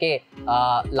ඉඳන් මේකේ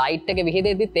light එක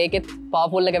විහිදෙද්දිත් ඒකෙත්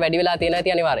powerful එක වැඩි වෙලා තියෙනවා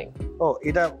ඇති අනිවාර්යෙන්. ඔව්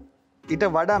ඊට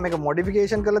වඩා මේක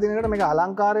modification කරලා තියෙන එකට මේක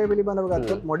අලංකාරය පිළිබඳව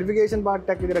ගත්තොත් modification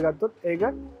part එකක් විදිහට ගත්තොත් ඒක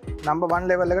number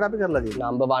 1 level එකට අපි කරලා තියෙනවා.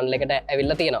 number 1 එකට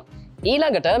ඇවිල්ලා තියෙනවා.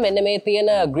 ඊළඟට මෙන්න මේ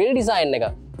තියෙන grill design එක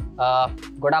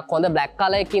ගොඩක් හොඳ black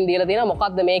color එකකින් දීලා තියෙනවා.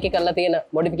 මොකද්ද මේකේ කරලා තියෙන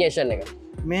modification එක?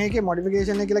 මේකේ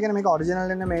මොඩිෆිකේෂන් එක කියලා කියන්නේ මේක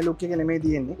ඔරිජිනල් එන්න මේ ලුක් එක නෙමෙයි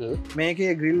තියෙන්නේ. මේකේ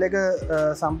ග්‍රිල් එක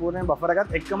සම්පූර්ණයෙන් බෆර්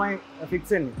එකත් එක්කමයි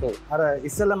ෆික්ස් වෙන්නේ. අර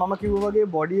ඉස්සෙල්ලා මම කිව්වා වගේ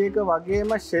බොඩි එක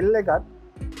වගේම ෂෙල් එකත්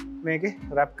මේකේ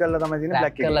රැප් කරලා තමයි තියෙන්නේ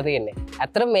බ්ලැක් එක. කරලා තියෙන්නේ.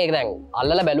 ඇත්තටම මේක දැන්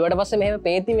අල්ලලා බැලුවට පස්සේ මෙහෙම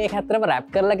පේති මේක ඇත්තටම රැප්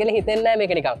කරලා කියලා හිතෙන්නේ නැහැ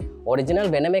මේක නිකන් ඔරිජිනල්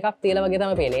වෙනම එකක් තියලා වගේ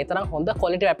තමයි පේන්නේ. ඒ තරම් හොඳ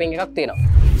ක්වොලිටි රැපින් එකක් තියෙනවා.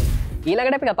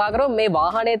 ඊළඟට අපි කතා කරමු මේ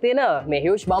වාහනේ තියෙන මේ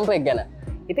හියුජ් බම්ප් එක ගැන.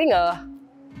 ඉතින්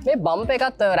මේ බම්ප්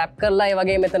එකත් රැප් කරලා ඒ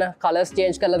වගේ මෙතන කලර්ස්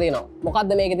චේන්ජ් කරලා තියෙනවා.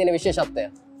 මොකද්ද මේකේ තියෙන විශේෂත්වය?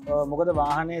 මොකද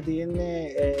වාහනේ තියෙන්නේ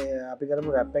අපි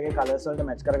කරපු රැප් එකේ කලර්ස් වලට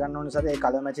මැච් කරගන්න ඕන නිසා ඒ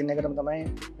කලර් මැචින් එකටම තමයි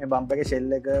මේ බම්ප් එකේ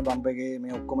ෂෙල් එක බම්ප් එකේ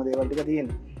මේ ඔක්කොම දේවල් ටික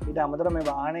තියෙන්නේ. ඊට අමතරව මේ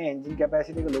වාහනේ එන්ජින්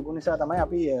කැපැසිටි එක ලොකු නිසා තමයි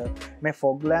අපි මේ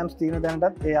ෆොග් ලැම්ප්ස් තියෙන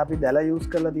දැනටත් ඒ අපි දැල යූස්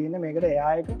කරලා තියෙන්නේ මේකට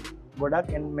එයා එක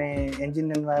ගොඩක් මේ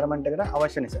එන්ජින් එන්වයරන්මන්ට් එකට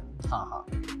අවශ්‍ය නිසා.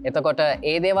 එතකොට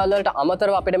ඒ දේවල් වලට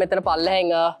අමතරව අපිට මෙතන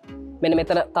පල්ලෙහෙන් මෙන්න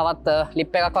මෙතන තවත්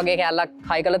ලිප් එකක් වගේ කැල්ලක්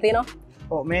හයි කරලා තියෙනවා.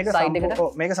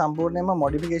 මේක සම්පූර්ණයෙන්ම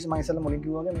මොඩිෆිකේෂන් මම ඉස්සෙල්ලා මුලින්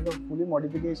කිව්වා වගේ මේක fully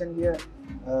modification ගිය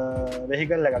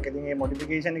vehicle එකක්. ඉතින් මේ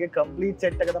modification එකේ complete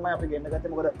set එක තමයි අපි ගෙන්න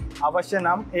ගත්තේ. මොකද අවශ්‍ය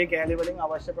නම් ඒ කැලි වලින්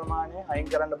අවශ්‍ය ප්‍රමාණය අයින්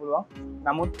කරන්න පුළුවන්.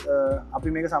 නමුත්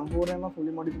අපි මේක සම්පූර්ණයෙන්ම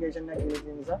fully modification එකක් කියලා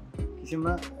තියෙන නිසා කිසිම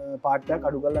part එකක්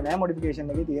අඩු කරලා නැහැ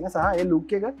modification එකේ තියෙන සහ ඒ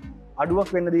look එක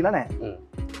අඩුවක් වෙන්න දීලා නැහැ.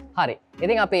 හරි.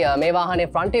 ඉතින් අපි මේ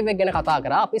වාහනේ front view එක ගැන කතා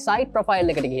කරා. අපි side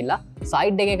profile එකට ගිහිල්ලා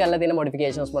side එකේ කරලා තියෙන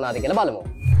modifications මොනවද කියලා බලමු.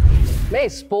 මේ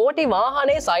ස්පෝටි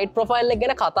වාහනේ සයිඩ් ප්‍රොෆයිල් එක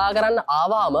ගැන කතා කරන්න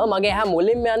ආවාම මගේ හැ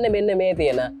මුලින්ම යන්නේ මෙන්න මේ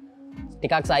තියෙන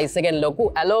ටිකක් සයිස් එකෙන් ලොකු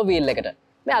ඇලෝ වීල් එකට.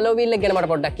 මේ ඇලෝ වීල් එක ගැන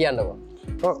මට පොඩ්ඩක් කියන්නකෝ.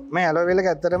 මේ ඇලෝ වීල්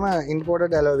එක ඇත්තටම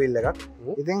ඉම්පෝර්ටඩ් ඇලෝ වීල් එකක්.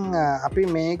 ඉතින් අපි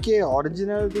මේකේ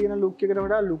ඔරිජිනල් තියෙන ලුක් එකට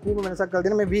වඩා ලොකුම වෙනසක් කරලා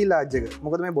තියෙන මේ වීල් ආජ් එක.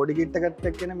 මොකද මේ බොඩි කිට් එකත්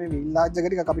එක්කන මේ වීල් ආජ් එක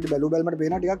ටිකක් අපිට බැලුවමට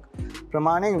පේනවා ටිකක්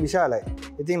ප්‍රමාණයෙන් විශාලයි.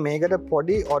 ඉතින් මේකට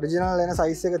පොඩි ඔරිජිනල් එන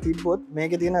සයිස් එක තිබ්බොත්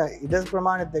මේකේ තියෙන ඉඩස්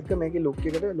ප්‍රමාණයත් එක්ක මේකේ ලුක්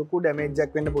එකට ලොකු ඩැමේජ්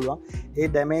එකක් වෙන්න පුළුවන්. ඒ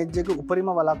ඩැමේජ් එක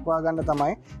උපරිම වළක්වා ගන්න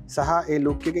තමයි සහ ඒ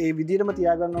ලුක් එක ඒ විදිහටම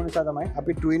තියාගන්න ඕන නිසා තමයි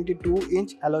අපි 22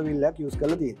 inch alloy wheel එකක් use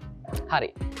කරලා තියෙන්නේ. හරි.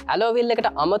 alloy wheel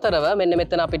එකට අමතරව මෙන්න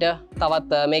මෙතන අපිට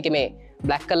තවත් මේකේ මේ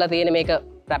බ්ලැක් කරලා තියෙන මේක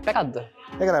රැප් එකක්ද?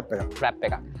 ඒක රැප් එකක්. රැප්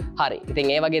එකක්. හරි.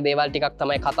 ඉතින් ඒ වගේ දේවල් ටිකක්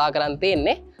තමයි කතා කරන්න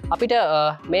තියෙන්නේ. අපිට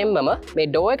මෙම්මම මේ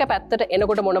ඩෝ එක පැත්තට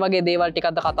එනකොට මොන වගේ දේවල්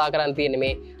ටිකක්ද කතා කරන්න තියෙන්නේ?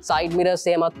 මේ සයිඩ් මිරර්ස්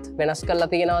එහෙමත් වෙනස් කරලා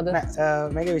තියෙනවද?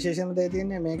 මේක විශේෂම දේ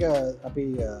තියෙන්නේ මේක අපි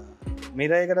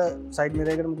මිරයකට සයිඩ්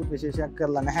මිරයකට මුකුත් විශේෂයක්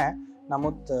කරලා නැහැ.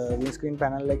 නමුත් වින්ස්ක්‍රීන්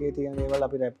පැනල් එකේ තියෙන දේවල්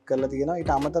අපි රැප් කරලා තියෙනවා.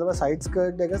 ඊට අමතරව සයිඩ්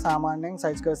ස්කර්ට් එක සාමාන්‍යයෙන්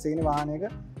සයිඩ් ස්කර්ට් තියෙන වාහනයක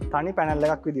තනි පැනල්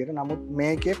එකක් විදියට. නමුත්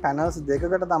මේකේ පැනල්ස්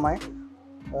දෙකකට තමයි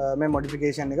මේ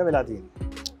මොඩිෆිකේෂන් එක වෙලා තියෙන්නේ.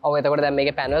 ඔව් එතකොට දැන්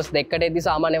මේකේ පැනල්ස් දෙකකට එද්දි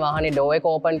සාමාන්‍ය වාහනේ ඩෝ එක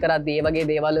ඕපන් කරද්දී මේ වගේ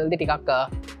දේවල් වලදී ටිකක්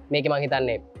මේකේ මම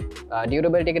හිතන්නේ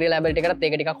ඩියුරබිලිටි රිලයබිලිටි එකටත්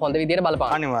ඒක ටිකක් හොඳ විදියට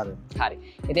බලපාන. අනිවාර්යයෙන්. හරි.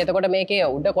 ඉතින් එතකොට මේකේ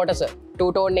උඩ කොටස ටූ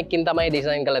ටෝන් එකකින් තමයි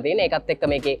ඩිසයින් කරලා තියෙන්නේ. ඒකත් එක්ක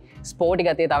මේකේ ස්පෝර්ටි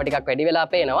ගතිය තව ටිකක් වැඩි වෙලා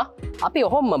පේනවා. අපි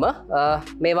ඔහොමම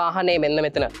මේ වාහනේ මෙන්න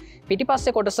මෙතන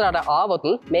පිටිපස්සේ කොටසට ආවොත්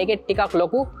මේකේ ටිකක්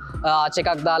ලොකු ආච්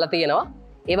එකක් දාලා තියෙනවා.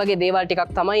 ඒ වගේ දේවල්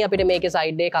ටිකක් තමයි අපිට මේකේ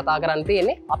සයිඩ් එකේ කතා කරන්න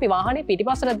තියෙන්නේ. අපි වාහනේ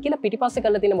පිටිපස්සට ගිහලා පිටිපස්සේ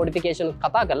කරලා තියෙන මොඩිෆිකේෂන්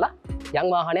කතා කරලා යන්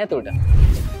වාහනය ඇතුළට.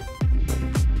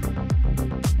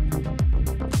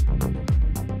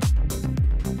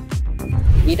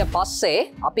 ඊට පස්සේ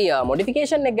අපි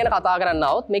මොඩිෆිකේෂන් එක ගැන කතා කරන්න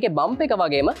આવොත් මේකේ බම්ප් එක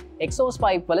වගේම එක්සෝස්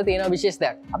පයිප් වල තියෙන විශේෂ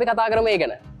දෙයක්. අපි කතා කරමු ඒ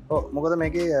ගැන. මොකද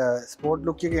මේකේ ස්පෝර්ට්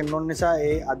ලුක් එක එන්න ඕන නිසා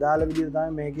ඒ අදාළ විදිහට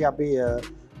තමයි මේකේ අපි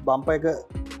බම්ප් එක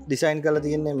ඩිසයින් කරලා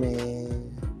තියෙන්නේ මේ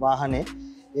වාහනේ.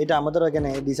 ඒට අමතරව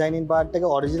කියන්නේ ඩිසයිනින් පාර්ට් එක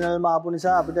ඔරිජිනල්ම ආපු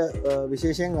නිසා අපිට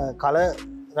විශේෂයෙන් කලර්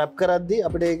රැප් කරද්දී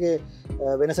අපිට ඒකේ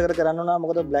වෙනසකට කරන්න උනා.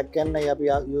 මොකද බ්ලැක් and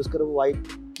අපි යූස් කරපු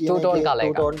වයිට් two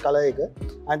tone කලර් එක.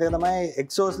 අනිත් එක තමයි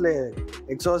එක්සෝස් ලේයර්.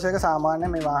 එක්සෝස් එක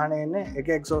සාමාන්‍යයෙන් මේ වාහනේ එන්නේ එක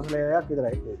එක්සෝස් ලේයර් එකක්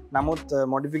විතරයි. නමුත්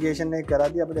මොඩිෆිකේෂන් එක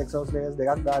කරද්දී අපිට එක්සෝස් ලේයර්ස්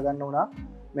දෙකක් දාගන්න උනා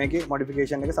මේකේ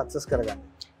මොඩිෆිකේෂන් එක සක්සස් කරගන්න.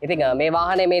 ඉතින් මේ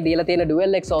වාහනේ මේ දීලා තියෙන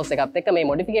ඩුවල් එක්සෝස් එකත් එක්ක මේ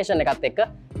මොඩිෆිකේෂන් එකත් එක්ක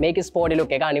මේකේ ස්පෝර්ටි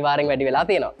ලුක් එක අනිවාර්යෙන් වැඩි වෙලා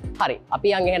තියෙනවා. හරි. අපි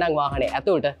යන් එහෙනම් වාහනේ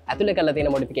ඇතුළේ කරලා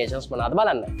තියෙන මොඩිෆිකේෂන්ස් මොනවද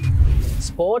බලන්න.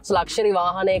 ස්පෝර්ට්ස් ලක්ෂරි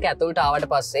වාහනයක ඇතුළට ආවට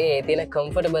පස්සේ ඒ තියෙන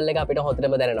කම්ෆර්ටබල් එක අපිට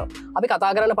හොඳටම දැනෙනවා. අපි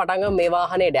කතා කරන්න පටන් ගමු මේ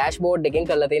වාහනේ ඩෑෂ්බෝඩ් එකෙන්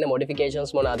කරලා තියෙන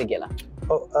මොඩිෆිකේෂන්ස් මොනවද කියලා.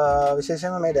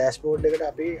 විශේෂයෙන්ම මේ ඩෑෂ්බෝඩ් එකට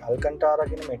අපි අල්කන්ටාරා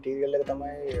කියන මැටීරියල් එක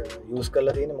තමයි යූස්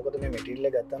කරලා තියෙන්නේ. මොකද මේ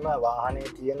මැටීරියල් එක ගත්තම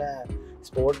වාහනේ තියෙන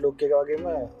ස්පෝර්ට් ලුක් එක වගේම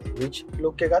රිච්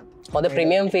ලුක් එකත් හොඳ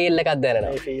ප්‍රීමියම් ෆීල් එකක්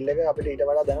දැනෙනවා. මේ ෆීල් එක අපිට ඊට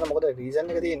වඩා දැනෙනවා. මොකද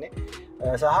රීසන් එක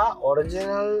තියෙන්නේ සහ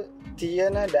ඔරිජිනල්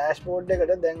තියෙන ඩෑෂ්බෝඩ්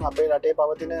එකට දැන් අපේ රටේ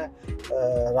පවතින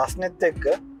රස්නෙත් එක්ක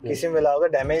කිසිම වෙලාවක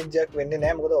ඩැමේජ්යක් වෙන්නේ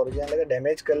නැහැ. මොකද ඔරිජිනල් එක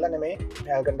ඩැමේජ් කරලා නෙමෙයි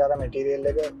ඇල්කන්ටාරා මැටීරියල්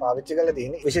එක පාවිච්චි කරලා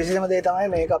තියෙන්නේ. විශේෂම දේ තමයි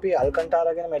මේක අපි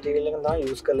අල්කන්ටාරා කියන මැටීරියල් එක තමයි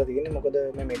යූස් කරලා තියෙන්නේ. මොකද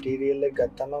මේ මැටීරියල් එක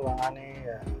ගත්තම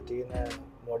වාහනේ තියෙන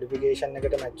මොඩිෆිකේෂන්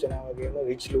එකට මැච් වෙනවා වගේම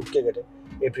රිච් ලුක් එකට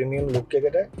ඒ ප්‍රීමියම් ලුක්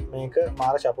එකට මේක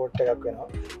මාර සපෝට් එකක් වෙනවා.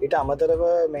 ඊට අමතරව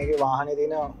මේකේ වාහනේ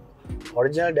තියෙන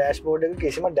ඔරිජිනල් ඩෑෂ්බෝඩ් එක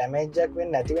කිසිම ඩැමේජ්යක්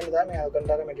වෙන්නේ නැති වෙන තමයි මේ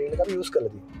අල්කන්ටාරා මැටීරියල් එක අපි යූස්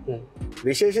කරලා තියෙන්නේ.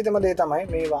 විශේෂිතම දේ තමයි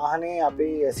මේ වාහනේ අපි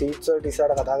සීට්ස් වලට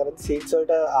ඉස්සරහට කතා කරද්දී සීට්ස්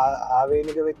වලට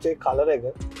ආවේනික වෙච්ච කලර් එක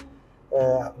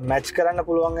මැච් කරන්න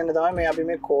පුළුවන් වෙන තමයි මේ අපි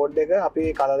මේ කෝඩ් එක අපි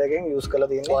කලර් එකෙන් යූස්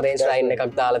කරලා තියෙන්නේ. ඔරේන්ජ් ලයින්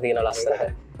එකක් දාලා තියෙන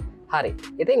ලස්සනට. හරි.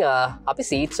 ඉතින් අපි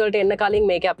සීට්ස් වලට එන්න කලින්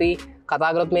මේක අපි කතා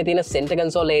කරොත් මේ තියෙන සෙන්ටර්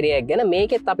කන්සෝල් ඒරියා එක ගැන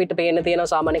මේකෙත් අපිට පේන්න තියෙන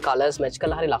සාමාන්‍ය කලර්ස් මැච්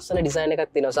කරලා හරි ලස්සන ඩිසයින්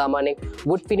එකක් තියෙනවා. සාමාන්‍යයෙන්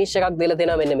වුඩ් ෆිනිෂ් එකක් දීලා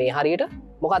තියෙනවා මෙන්න මේ හරියට.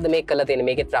 මොකද්ද මේක කරලා තියෙන්නේ?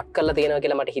 මේකේ ට්‍රැක් කරලා තියෙනවා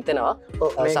කියලා මට හිතෙනවා.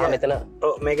 සහ මෙතන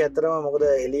මේක ඇත්තටම මොකද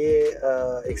එළියේ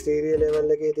එක්ස්ටීරියර්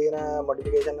ලෙවල් එකේ තියෙන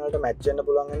මොඩිෆිකේෂන් වලට මැච් වෙන්න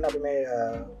පුළුවන් වෙන අපි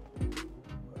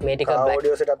මේ ටික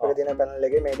ඔඩියෝ සෙටප් එකේ තියෙන පැනල්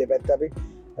එකේ මේ දෙපැත්ත අපි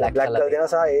බ්ලැක් කරලා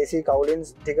දෙනවා සහ AC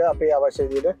කවුලින්ස් ටික අපේ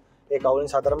අවශ්‍ය විදිහට ඒ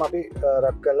කවුලින්ස් හතරම අපි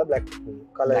රැප් කරලා බ්ලැක්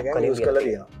කලර් එකෙන් යූස් කරලා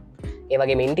තියෙනවා. ඒ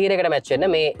වගේ ඉන්ටීරියර් එකට මැච් වෙන්න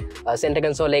මේ සෙන්ටර්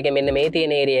කන්සෝල් එකේ මෙන්න මේ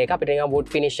තියෙන ඒරියා එක අපිට නිකන්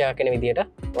වුඩ් ෆිනිෂ් එකක් වෙන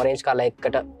විදිහට ඔරෙන්ජ් කලර්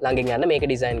එකකට ළඟින් යන්න මේක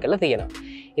ඩිසයින් කරලා තියෙනවා.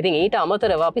 ඉතින් ඊට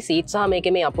අමතරව අපි සීට් සහ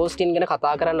මේකේ මේ අපෝස්ටින් ගැන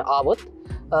කතා කරන්න ආවොත්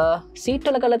සීට්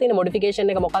වල කරලා තියෙන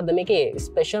මොඩිෆිකේෂන් එක මොකද්ද? මේකේ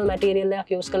ස්පෙෂල් මැටීරියල්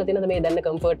එකක් යූස් කරලා තියෙනද මේ දැන්න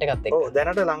කම්ෆර්ට් එකත් එක්ක? ඔව්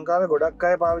දැනට ලංකාවේ ගොඩක්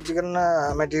අය පාවිච්චි කරන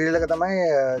මැටීරියල් එක තමයි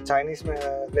චයිනීස්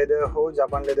ලෙදර් හෝ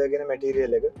ජපන් ලෙදර් කියන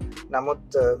මැටීරියල් එක.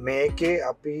 නමුත් මේකේ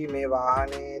අපි මේ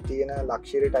වාහනේ තියෙන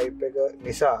ලක්ෂරි ටයිප් එක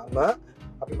නිසාම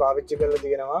අපි පාවිච්චි කරලා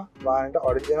තියෙනවා වාහනේට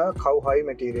ඔරිජිනල් කව් හයි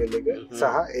මැටීරියල් එක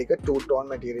සහ ඒක ටූ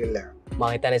ටෝන් මැටීරියල් එකක්. මම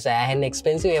හිතන්නේ සෑහෙන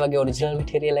එක්ස්පෙන්සිව් ඒ වගේ ඔරිජිනල්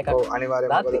මැටීරියල් එකක්. ඔව්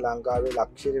අනිවාර්යයෙන්ම මොකද ලංකාවේ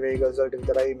ලක්ෂරි වෙහිකල්ස් වලට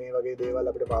විතරයි මේ වගේ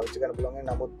දේවල් අපිට පාවිච්චි කරන්න පුළුවන්.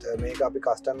 නමුත් මේක අපි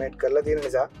කස්ටම් මේඩ් කරලා තියෙන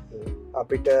නිසා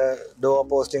අපිට ඩෝර්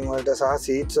පෝස්ටිං වලට සහ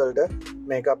සීට්ස් වලට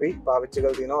මේක අපි පාවිච්චි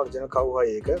කරලා තියෙන ඔරිජිනල් කව්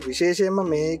හයි එක. විශේෂයෙන්ම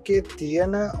මේකේ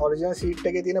තියෙන ඔරිජිනල් සීට්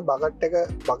එකේ තියෙන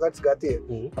බකට්ස් ගතිය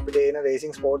අපිට එන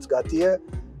රේසිං ස්පෝර්ට්ස් ගතිය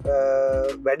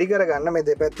වැඩි කරගන්න මේ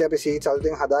දෙපැත්තේ අපි සීට්ස්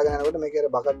අලුතෙන් හදාගෙන යනකොට මේකේ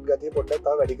බකට් ගතිය පොඩ්ඩක්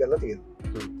තව වැඩි කරලා තියෙනවා.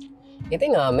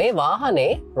 ඉතින් මේ වාහනේ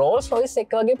රෝල්ස් රොයිස්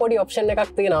එක් වගේ පොඩි ඔප්ෂන් එකක්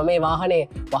තියෙනවා මේ වාහනේ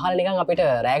වහල් නිකන් අපිට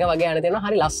රෑග වගේ යන තියෙනවා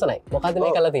හරි ලස්සනයි. මොකද්ද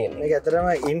මේ කරලා තියෙන්නේ? මේක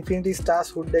ඇත්තටම ඉන්ෆිනිටි ස්ටාර්ස්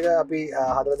හුඩ් එක අපි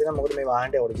හදලා තියෙනවා. මොකද මේ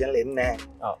වාහනේට ඔරිජිනල් එන්නේ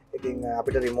නැහැ. ඔව්. ඉතින්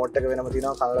අපිට රිමෝට් එක වෙනම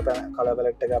තියෙනවා. කලර්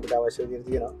පැලට් එක අපිට අවශ්‍ය විදිහට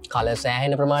තියෙනවා. කලර්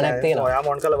සෑහෙන ප්‍රමාණයක් තියෙනවා. ඔයාම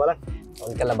ඔන් කරලා බලන්න.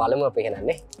 ඔන් කරලා බලමු අපි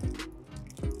එහෙනන්නේ.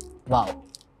 වව්.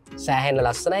 සෑහෙන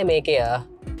ලස්සනයි මේකේ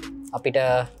අපිට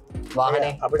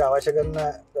වාහනේ අපිට අවශ්‍ය කරන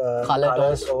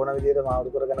කලර්ස් ඕන විදිහට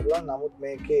මාරු කරගන්න පුළුවන්. නමුත්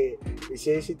මේකේ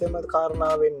විශේෂිතම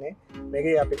කාරණාව වෙන්නේ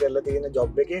මේකේ අපි කරලා තියෙන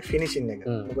ජොබ් එකේ ෆිනිෂින් එක.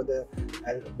 මොකද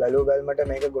බැලුවල්මට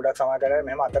මේක ගොඩක් සමහරවිට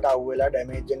මෙහෙම අතට අවු වෙලා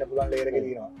ඩැමේජ් වෙන්න පුළුවන් ලේයර් එක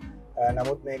තියෙනවා.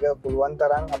 නමුත් මේක පුළුවන්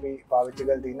තරම් අපි පාවිච්චි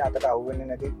කරලා තියෙන අතට අවු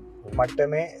වෙන්නේ නැති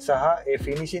මට්ටමේ සහ ඒ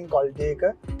ෆිනිෂින් ක්වොලිටි එක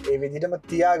ඒ විදිහටම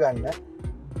තියාගන්න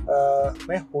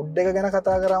මේ හුඩ් එක ගැන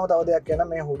කතා කරාම තව දෙයක් ගැන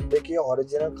මේ හුඩ් එකේ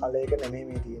ඔරිජිනල් කලර් එක නෙමෙයි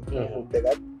මේ තියෙන්නේ. හුඩ්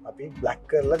එකත් අපි බ්ලැක්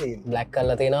කරලා තියෙනවා. බ්ලැක්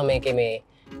කරලා තියෙනවා මේකේ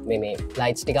මේ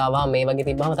ලයිට්ස් ටික ආවම මේ වගේ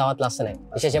තිබ්බම තවත් ලස්සනයි.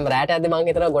 විශේෂයෙන්ම රෑට ඇද්දි මම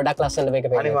හිතනවා ගොඩක් ලස්සනට මේක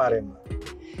පේනවා. අනිවාර්යෙන්ම.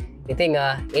 ඉතින්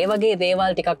ඒ වගේ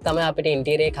දේවල් ටිකක් තමයි අපිට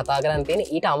ඉන්ටීරියරේ කතා කරන්න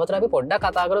තියෙන්නේ. ඊට අමතරව අපි පොඩ්ඩක්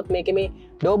කතා කරොත් මේකේ මේ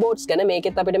ඩෝ බෝට්ස් ගැන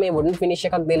මේකෙත් අපිට මේ වුඩන් ෆිනිෂ්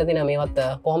එකක් දෙලා තියෙනවා. මේවත්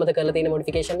කොහොමද කරලා තියෙන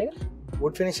මොඩිෆිකේෂන් එක?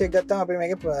 වුඩ් ෆිනිෂ් එක ගත්තම අපි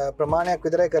මේකේ ප්‍රමාණයක්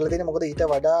විතරයි කරලා තියෙන්නේ. මොකද ඊට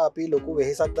වඩා අපි ලොකු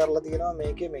වෙහෙසක් දරලා තියෙනවා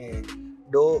මේකේ මේ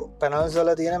ඩෝ පැනල්ස්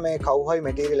වල තියෙන මේ කව්හයි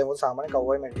මැටීරියල් එක. මොකද සාමාන්‍ය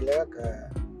කව්හයි මැටීරියල් එකක්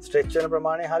ස්ට්‍රෙච් වෙන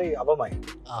ප්‍රමාණය හරි අපමයි.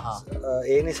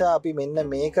 ඒ නිසා අපි මෙන්න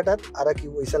මේකටත් අර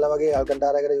කිව්ව ඉස්සලා වගේ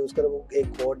අල්කන්ටාරාකට යූස් කරපු ඒ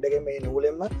කෝඩ් එකේ මේ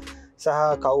නූලෙන්ම සහ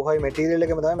කව්හයි මැටීරියල්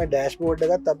එකම තමයි මේ ඩෑෂ්බෝඩ්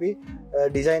එකත් අපි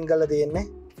ඩිසයින් කරලා තියෙන්නේ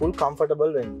ෆුල්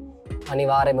කම්ෆර්ටබල් වෙන්න.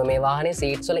 අනිවාර්යයෙන්ම මේ වාහනේ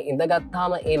සීට්ස් වල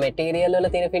ඉඳගත්තාම ඒ මැටීරියල් වල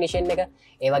තියෙන ෆිනිෂින් එක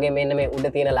ඒ වගේ මෙන්න මේ උඩ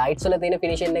තියෙන ලයිට්ස් වල තියෙන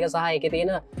ෆිනිෂින් එක සහ ඒකේ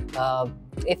තියෙන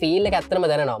ඒ ෆීල් එක ඇත්තටම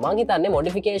දැනෙනවා. මම හිතන්නේ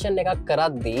මොඩිෆිකේෂන් එකක්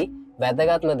කරද්දී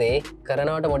වැදගත්ම දේ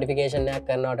කරනවට මොඩිෆිකේෂන් එකක්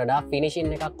කරනවට වඩා ෆිනිෂින්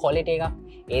එකක් ක්වොලිටි එකක්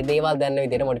ඒ දේවල් දැනන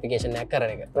විදිහට මොඩිෆිකේෂන් එකක්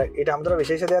කරන එක. ඊට අමතරව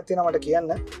විශේෂ දෙයක් තියෙනවා මට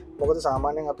කියන්න. මොකද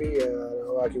සාමාන්‍යයෙන් අපි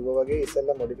ඔයා කිව්වා වගේ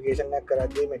ඉස්සෙල්ලා මොඩිෆිකේෂන් එකක්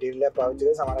කරද්දී මැටීරියල් එක පාවිච්චි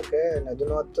කරලා සමහරක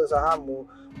නැදුනොත් සහ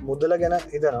මුදල ගැන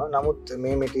හිතනවා. නමුත්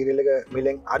මේ මැටීරියල් එක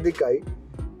මිලෙන් අධිකයි.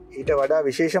 ඊට වඩා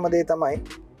විශේෂම දේ තමයි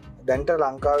දැන්ට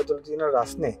ලංකාව තුළ තියෙන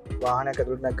රස්නේ වාහනයක්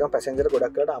ඇතුළට නැක්කම පැසෙන්ජර්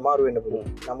ගොඩක් කරලා අමාරු වෙන්න පුළුවන්.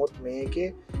 නමුත් මේකේ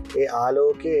ඒ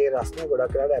ආලෝකයේ ඒ රස්නේ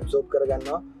ගොඩක් කරලා ඇබ්සෝබ්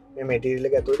කරගන්නවා මේ මැටීරියල්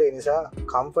එක ඇතුළට. ඒ නිසා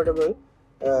කම්ෆර්ටබල්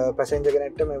පැසෙන්ජර්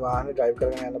කෙනෙක්ට මේ වාහනේ ඩ්‍රයිව්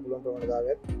කරගෙන යන්න පුළුවන්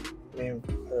ප්‍රවණතාවයක් මේ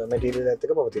මැටීරියල් එකත්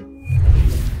එක්ක පවතිනවා.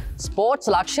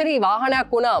 ස්පෝර්ට්ස් ලක්ෂරි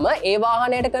වාහනයක් වුණාම ඒ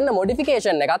වාහනයට කරන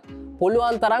මොඩිෆිකේෂන් එකත්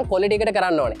පුළුවන් තරම් ක්වොලිටි එකට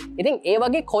කරන්න ඕනේ. ඉතින් ඒ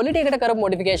වගේ ක්වොලිටි එකට කරපු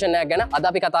මොඩිෆිකේෂන් එකක් ගැන අද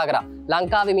අපි කතා කරා.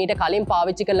 ලංකාවේ මීට කලින්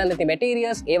පාවිච්චි කරලා නැති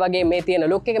මැටීරියල්ස්, ඒ වගේ මේ තියෙන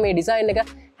ලුක් එක, මේ ඩිසයින් එක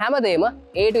හැමදේම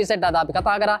A to Z අද අපි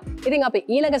කතා කරා. ඉතින් අපි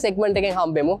ඊළඟ සෙග්මන්ට් එකෙන්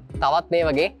හම්බෙමු තවත් මේ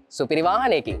වගේ සුපිරි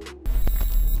වාහනයකින්.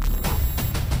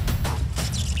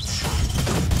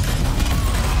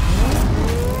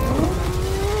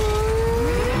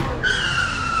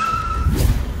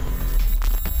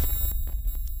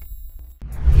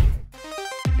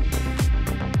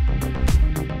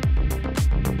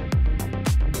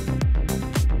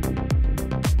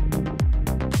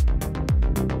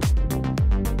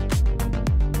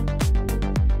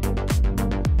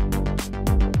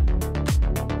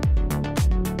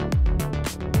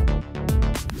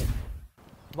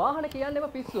 වාහන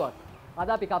කියන්නේම පිස්සුවක්. අද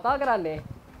අපි කතා කරන්නේ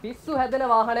පිස්සු හැදෙන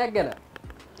වාහනයක් ගැන.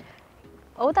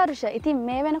 ඔව් තරුෂ, ඉතින්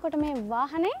මේ වෙනකොට මේ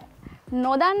වාහනේ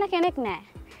නොදන්න කෙනෙක්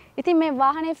නැහැ. ඉතින් මේ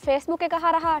වාහනේ Facebook එක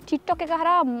හරහා TikTok එක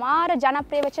හරහා මාර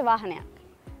ජනප්‍රිය වෙච්ච වාහනයක්.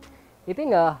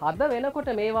 ඉතින් අද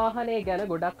වෙනකොට මේ වාහනේ ගැන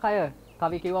ගොඩක් අය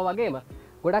කවි කිව්වා වගේම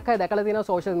ගොඩක් අය දැකලා තියෙනවා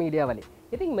සෝෂල් මීඩියා වලින්.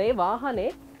 ඉතින් මේ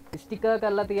වාහනේ ස්ටිකර්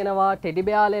කරලා තියෙනවා, ටෙඩි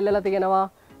බෙයාල එල්ලලා තියෙනවා.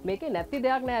 මේකේ නැති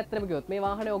දෙයක් නෑ ඇත්තටම කිව්වොත්. මේ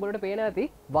වාහනේ ඔයගොල්ලන්ට පේනවා ඇති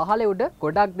වහලේ උඩ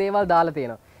ගොඩක් දේවල් දාලා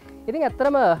තියෙනවා. ඉතින්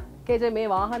ඇත්තටම කේජේ මේ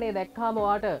වාහනේ දැක්කාම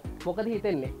ඔයාට මොකද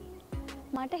හිතෙන්නේ?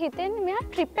 මට හිතෙන්නේ මෙයා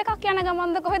ට්‍රිප් එකක් යන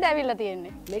ගමන්ද කොහෙද ඇවිල්ලා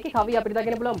තියෙන්නේ. මේකේ කවි අපිට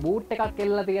දකින්න පුළුවන් බූට් එකක්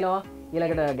එල්ලලා තියෙනවා.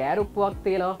 ඊළඟට ගෑරුප්පුවක්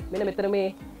තියෙනවා. මෙන්න මෙතන මේ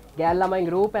ගෑල් ළමයි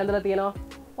ගෲප් ඇඳලා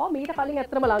තියෙනවා. මීට කලින්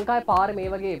ඇත්තටම ලංකාවේ පාරේ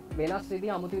මේ වගේ වෙනස්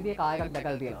විදිහ අමුතු විදිහ කායයක්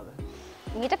දැකලා තියෙනවද?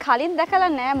 මීට කලින්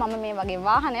දැකලා නෑ මම මේ වගේ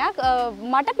වාහනයක්.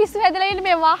 මට පිස්සු හැදලා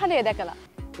ඉන්නේ මේ වාහනේ දැකලා.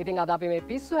 ඉතින් අද අපි මේ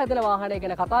පිස්සු හැදෙන වාහනය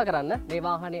ගැන කතා කරන්න මේ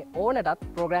වාහනේ ඕනටත්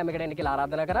ප්‍රෝග්‍රෑම් එකට එන්න කියලා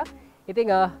ආරාධනා කරා.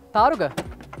 ඉතින් තාරුක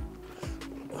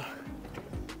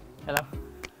හෙලෝ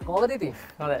කොහොමද ඉතින්?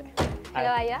 හොඳයි.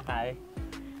 හලෝ අයියා. හයි.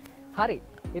 හරි.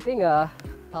 ඉතින්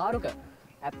තාරුක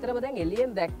ඇත්තටම දැන්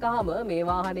එළියෙන් දැක්කහම මේ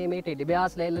වාහනේ මේ ටෙඩි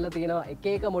බෙයාස් ලැල්ලලා තියෙනවා. එක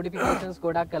එක මොඩිෆිකේෂන්ස්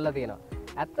ගොඩක් කරලා තියෙනවා.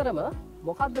 ඇත්තටම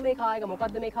මොකද්ද මේ කායක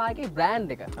මොකද්ද මේ කායකේ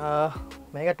බ්‍රෑන්ඩ් එක?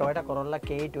 මේක Toyota Corolla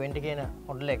K20 කියන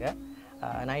මොඩල් එක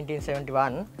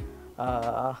 1971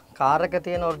 කාර් එක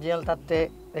තියෙන ඔරිජිනල් තත්ත්වයේ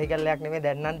වෙහිකල්යක් නෙමෙයි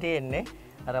දැන් නම් තියෙන්නේ.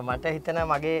 අර මට හිතෙන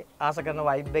මගේ ආස කරන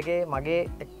වයිබ් එකේ මගේ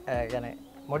يعني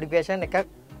මොඩිෆිකේෂන් එකක්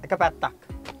එක පැත්තක්.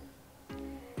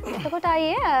 එතකොට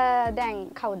අයියේ දැන්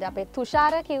කවුද අපේ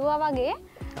තුෂාර කිව්වා වගේ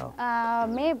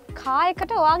මේ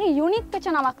කායකට ඔයාගේ යුනික්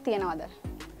වෙච්ච නමක් තියෙනවද?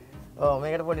 ඔව්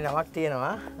මේකට පොඩි නමක්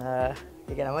තියෙනවා.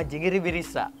 ඒක නම ජිගිරි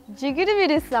බිරිස්සා. ජිගිරි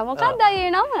බිරිස්සා මොකක්ද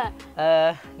අයියේ නම?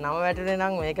 නම වැටුනේ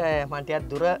නම් මේක මම ටිකක්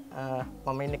දුර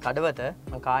මම ඉන්නේ කඩවත.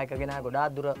 මම කායක ගෙන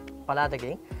ගොඩාක් දුර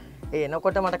පළාතකින්. ඒ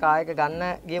එනකොට මට කායක ගන්න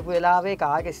ගියපු වෙලාවේ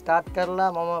කායක ස්ටාර්ට්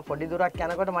කරලා මම පොඩි දුරක්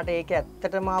යනකොට මට ඒක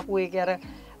ඇත්තටම ආපු ඒක අර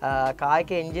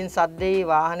කායක එන්ජින් සද්දේ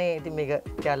වාහනේ ඉතින් මේක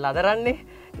ටිකක් ලදරන්නේ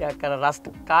ටිකක් අර රස්ට්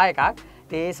කායකක්.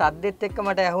 ඒ සද්දෙත් එක්ක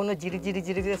මට ඇහුණු ජිරි ජිරි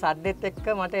ජිරි සද්දෙත් එක්ක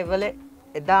මට එවලේ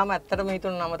එදාම ඇත්තටම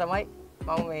හිතුණ නම තමයි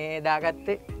මම මේ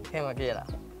දාගත්තේ එහෙම කියලා.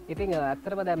 ඉතින්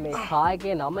ඇත්තටම දැන් මේ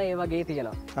කායකේ නම ඒ වගේ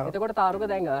තියෙනවා. එතකොට තාරුක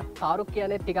දැන් තාරුක්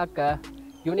කියන්නේ ටිකක්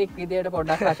යුනික් විදියට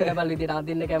පොඩ්ඩක් ෆැෂනබල් විදියට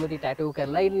අඳින්න කැමති ටැටූ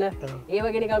කරලා ඉන්න. ඒ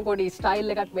වගේ නිකන් පොඩි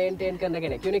ස්ටයිල් එකක් මේන්ටේන් කරන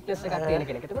කෙනෙක්, යුනික්නෙස් එකක් තියෙන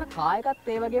කෙනෙක්. එතකොට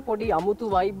කායකත් ඒ වගේ පොඩි අමුතු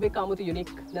වයිබ් එක, අමුතු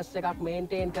යුනික්නෙස් එකක්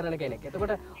මේන්ටේන් කරන කෙනෙක්.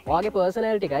 එතකොට ඔයාගේ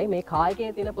පර්සනැලිටි එකයි මේ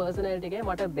කායකේ තියෙන පර්සනැලිටි එකයි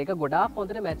මට දෙක ගොඩාක්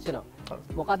හොඳට මැච් වෙනවා.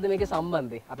 මොකද්ද මේකේ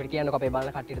සම්බන්ධය? අපිට කියන්නකෝ අපේ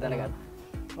බලන කට්ටියට දැනගන්න.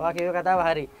 ඔයා කියව කතාව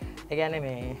හරි. ඒ කියන්නේ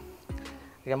මේ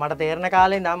ඒක මට තේරෙන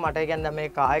කාලේ ඉඳන් මට ඒ කියන්නේ මේ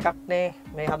කායකක්නේ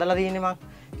මේ හදලා තියෙන්නේ මං.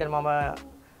 ඒ කියන්නේ මම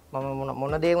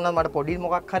මොන දේ වුණත් මට පොඩි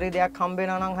මොකක් හරි දෙයක් හම්බ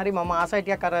වෙනවා නම් හරි මම ආසයි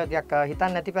ටිකක් අර ටිකක්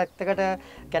හිතන්න නැති පැත්තකට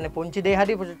කියන්නේ පුංචි දේ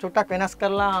හරි චුට්ටක් වෙනස්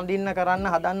කරලා අඳින්න කරන්න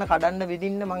හදන්න කඩන්න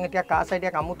විදින්න මම ටිකක් ආසයි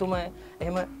ටිකක් අමුතුම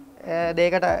එහෙම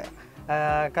දෙයකට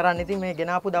කරන්න. ඉතින් මේ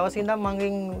ගෙනාපු දවසේ ඉඳන්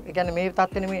මගෙන් ඒ කියන්නේ මේ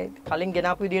තත්ත්වෙ නෙමෙයි කලින්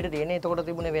ගෙනාපු විදියට තියෙන්නේ. එතකොට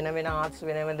තිබුණේ වෙන වෙන ආර්ට්ස්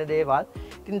වෙන වෙන දේවල්.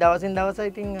 ඉතින් දවසින් දවස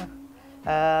ඉතින්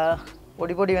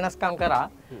පොඩි පොඩි වෙනස්කම් කරා.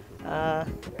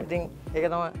 ඉතින් ඒක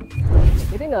තමයි.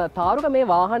 ඉතින් තාරුක මේ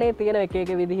වාහනේ තියෙන එක එක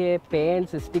විදිහේ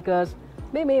පේන්ට්ස්, ස්ටිකර්ස්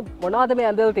මේ මොනවද මේ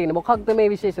ඇඳලා තියෙන්නේ? මොකක්ද මේ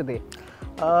විශේෂ දේ?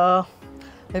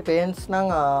 මේ පේන්ට්ස්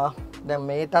නම් දැන්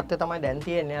මේ තත්ත්වය තමයි දැන්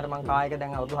තියෙන්නේ. අර මං කායක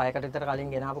දැන් අවුරුදු 6කට විතර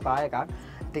කලින් ගෙනාපු කායකක්.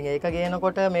 ඉතින් ඒක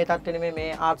ගේනකොට මේ තත්ත්වෙ නෙමෙයි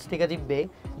මේ ආර්ට්ස් ටික තිබ්බේ.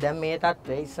 දැන් මේ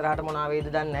තත්ත්වෙ ඉස්සරහට මොනවා වේද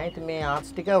දන්නේ නැහැ. ඉතින් මේ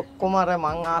ආර්ට්ස් ටික ඔක්කොම අර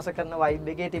මං ආස කරන වයිබ්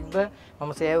එකේ තිබ්බ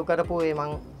මම සේව් කරපු ඒ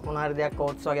මං මොනවා හරි දෙයක්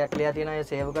කෝට්ස් වගේක් ලියලා තියෙනවා. ඒ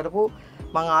සේව් කරපු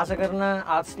මං ආස කරන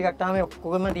ආර්ට්ස් ටිකක් තමයි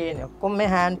ඔක්කොම තියෙන්නේ. ඔක්කොම මේ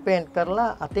හෑන්ඩ් පේන්ට් කරලා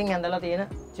අතින් ඇඳලා තියෙන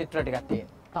චිත්‍ර ටිකක්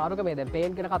තියෙනවා. තාරුක මේ දැන්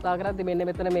පේන්ට් ගැන කතා කරද්දි මෙන්න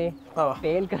මෙතන මේ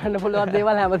පේන්ට් කරන්න පුළුවන්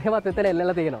දේවල් හැමදේම එතන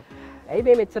එල්ලලා තියෙනවා. ඇයි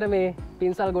මේ මෙච්චර මේ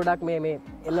පින්සල් ගොඩක් මේ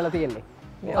එල්ලලා තියෙන්නේ?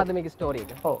 මොකද්ද මේකේ ස්ටෝරි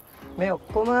එක? ඔව් මේ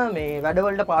ඔක්කොම මේ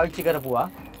වැඩවලට පාවිච්චි කරපුවා.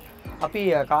 අපි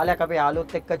කාලයක් අපේ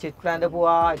යාළුවොත් එක්ක චිත්‍ර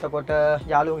ඇඳපුවා. එතකොට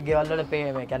යාළුවෝගේ ගෙවල් වල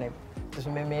මේ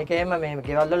කියන්නේ මේකේම මේ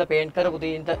ගෙවල් වල පේන්ට් කරපු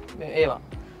තීන්ත ඒවා.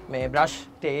 මේ බ්‍රෂ්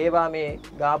ඒවා මේ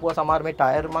ගාපුවා සමහර මේ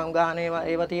ටයර් මං ගාන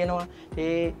ඒවා තියෙනවා.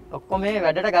 ඒ ඔක්කොම මේ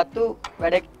වැඩට ගත්තු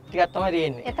වැඩ ටිකක් තමයි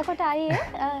තියෙන්නේ. එතකොට අයියේ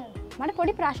මට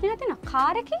පොඩි ප්‍රශ්නයක් තියෙනවා.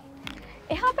 කාර් එකේ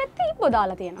එහා පැත්තේ ඉබ්බෝ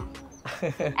දාලා තියෙනවා.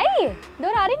 ඇයි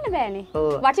දොර අරින්න බෑනේ?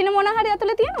 වටින මොන හරි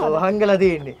ඇතුලේ තියෙනවද? ඔව් හංගලා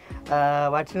තියෙන්නේ.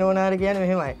 වටින මොන හරි කියන්නේ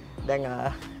මෙහෙමයි. දැන්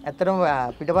ඇත්තටම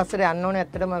පිටපස්සට යන්න ඕනේ.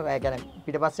 ඇත්තටම يعني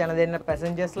පිටපස්ස යන දෙන්න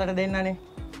පැසෙන්ජර්ස්ලට දෙන්නනේ.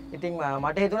 ඉතින්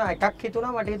මට හිතුණා එකක්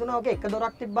හිතුණා මට හිතුණා ඕකේ එක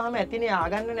දොරක් තිබ්බාම ඇතිනේ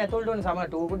ආගන්න ඇතුළට ඕනේ. සමහර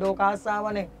ටූ ඩෝ කාස්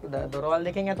ආවනේ. දොරවල්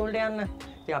දෙකෙන් ඇතුළට යන්න.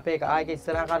 ඉතින් අපේ කායක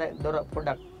ඉස්සරහා කාරේ දොර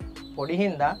පොඩ්ඩක් පොඩි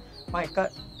හින්දා මම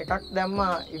එකක්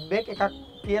දැම්මා ඉබ්බෙක් එකක්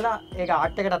කියලා ඒක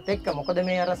ආට් එකටත් එක්ක. මොකද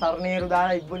මේ අර සරණේරු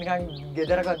දාලා ඉබ්බු නිකන්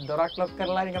ගෙදරක දොරක් ලොක්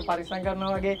කරලා නිකන් පරිස්සම්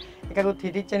කරනවා වගේ එකකුත්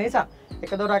හිතිච්ච නිසා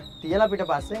එක දොරක් තියලා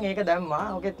පිටපස්සෙන් ඒක දැම්මා.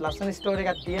 ඕකෙත් ලස්සන ස්ටෝරි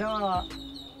එකක් තියෙනවා.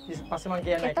 පස්සේ මම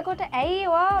කියන්නේ එතකොට ඇයි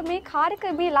ඔයා මේ කාර් එක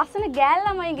මේ ලස්සන ගෑල්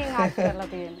ළමයිගෙන් ආට් කරලා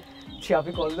තියෙන්නේ? ඉතින්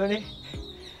අපි කොල්ලෝනේ.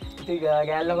 ඉතින්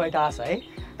ගෑල් ළමයිට ආසයි.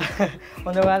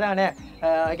 හොඳ වාදා නෑ.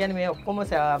 ඒ කියන්නේ මේ ඔක්කොම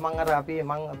මම අර අපි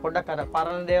මම පොඩ්ඩක් අර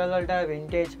පරණ දේවල් වලට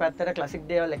වින්ටේජ් පැත්තට ක්ලාසික්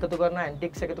දේවල් එකතු කරනවා,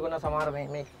 ඇන්ටික්ස් එකතු කරනවා. සමහර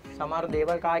මේ සමහර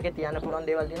දේවල් කායකේ තියන්න පුළුවන්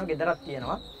දේවල් තියෙනවා, ගෙදරක්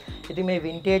තියෙනවා. ඉතින් මේ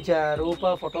වින්ටේජ් රූප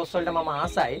ෆොටෝස් වලට මම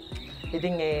ආසයි.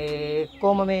 ඉතින් ඒ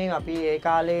කොහොම මේ අපි ඒ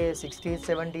කාලේ 60s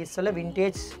 70s වල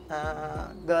වින්ටේජ්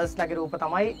ගර්ල්ස් ලගේ රූප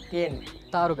තමයි තියෙන්නේ.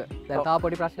 තාරුක දැන් තා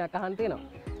පොඩි ප්‍රශ්නයක් අහන්න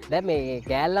තියෙනවා. දැන් මේ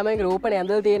ගෑල් ළමයිගේ රූපනේ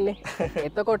ඇඳලා තියෙන්නේ.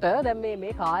 එතකොට දැන්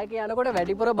මේ කායක යනකොට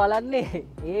වැඩිපුර බලන්නේ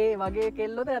ඒ වගේ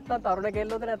කෙල්ලෝද නැත්නම් තරුණ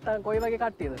කෙල්ලෝද නැත්නම් කොයි වගේ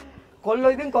කට්ටියද?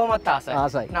 කොල්ලෝ ඉතින් කොහොමත් ආසයි.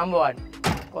 ආසයි. නම්බර් 1.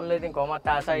 කොල්ලෝ ඉතින්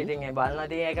කොහොමත් ආසයි. ඉතින් ඒ බලන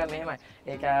දේ එක මෙහෙමයි.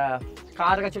 ඒක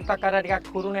කාර් එක චුට්ටක් අර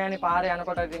ටිකක් හුරු නෑනේ පාරේ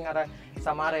යනකොට. ඉතින් අර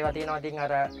සමහර ඒවා තියෙනවා. ඉතින්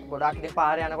අර ගොඩාක් ඉතින්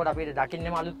පාරේ යනකොට අපිට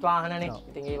දකින්නම අලුත් වාහනනේ.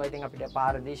 ඉතින් ඒවා ඉතින් අපිට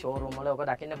පාරේදී ෂෝරූම් වල ඔක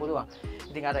දකින්න පුළුවන්.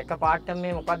 ඉතින් අර එක පාට්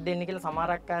මේ මොකක්ද දෙන්නේ කියලා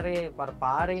සමහරක් අර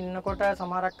පාරේ ඉන්නකොට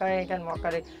සමහරක් අය කියන්නේ මොකක්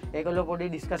හරි ඒගොල්ලෝ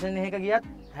පොඩි ඩිස්කෂන් එකක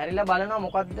ගියත් හැරිලා බලනවා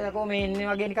මොකද්ද කො මේ ඉන්නේ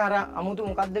වගේ නිකන් අර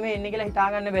අමුතු මොකද්ද මේ ඉන්නේ කියලා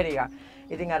හිතාගන්න බැරි එකක්.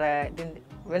 ඉතින් අර ඉතින්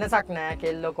වෙනසක් නෑ.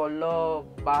 කෙල්ලෝ කොල්ලෝ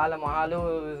බාල මහලු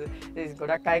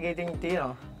ගොඩක් අයගේ ඉතින්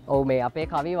තියෙනවා. ඔව් මේ අපේ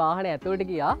කවි වාහනේ ඇතුළට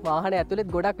ගියා. වාහනේ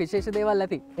ඇතුළෙත් ගොඩක් විශේෂ දේවල්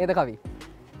ඇති. නේද කවි?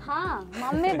 හා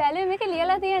මම මේ බැලුවේ මේක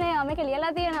ලියලා තියෙනවා. මේක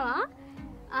ලියලා තියෙනවා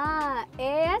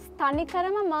ඒස්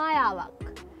තනිකරම මායාවක්.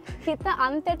 හිත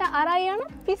අන්තෙට අරයි යන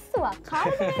පිස්සුවක්.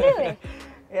 කවුද මෙලුවේ?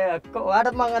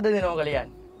 ඔයාටත් මං අද දෙනවා කලියන්.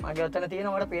 මගේ ඔතන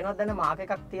තියෙනවට පේනවත් දැන් මාක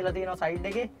එකක් තියලා තියෙනවා සයිඩ්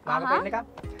එකේ. මාක පෙන් එකක්.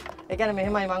 ඒ කියන්නේ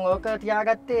මෙහෙමයි මං ඕක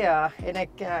තියාගත්තේ එන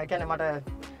කියන්නේ මට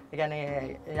ඒ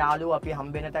කියන්නේ යාළුවෝ අපි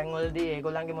හම්බෙන තැන්වලදී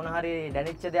ඒගොල්ලන්ගේ මොන හරි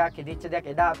දැනෙච්ච දෙයක් හිතිච්ච දෙයක්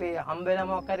එදා අපේ හම්බෙලා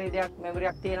මොකක් හරි දෙයක්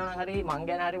මෙමරියක් තියෙනවා නම් හරි මං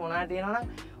ගැන හරි මොනවා තියෙනවා නම්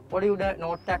පොඩි උඩ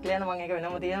නෝට් එකක් ලියන්න මං ඒක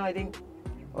වෙනම තියෙනවා. ඉතින්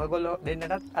ඔයගොල්ලෝ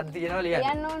දෙන්නටත් අද තියෙනවා ලියන්න.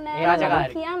 කියන්න ඕනේ ඒ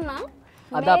රාජකාරී. කියන්න.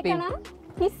 අද අපි මේක නම්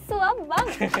පිස්සුවක් බං.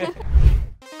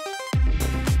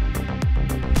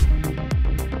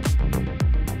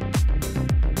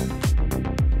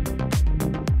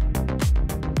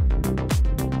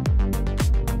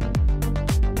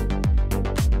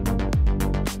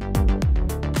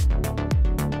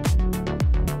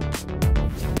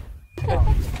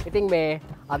 ඉතින් මේ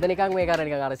අද නිකන් මේ කරන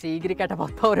නිකන් අර සීගිරි කැට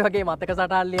පත්තවර වගේ මතක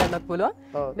සටහන් ලියන්නත් පුළුවන්.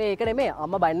 මේ ඒක නෙමෙයි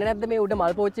අම්මා බන්නේ නැද්ද මේ උඩ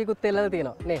මල් පෝච්චියකුත් එල්ලලා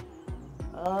තියෙනවා නේ.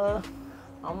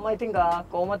 අම්මා ඉතින්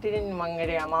කොහොමද ඉතින් මං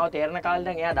ඒ අමාව තේරෙන කාලේ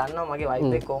දැන් එයා දන්නවා මගේ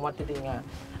වයිෆ් එක කොහොමද ඉතින්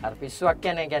අර පිස්සුවක්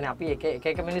කියන්නේ අපි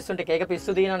එක මිනිස්සුන්ට එක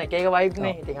පිස්සු දිනනවනේ එක වයිෆ්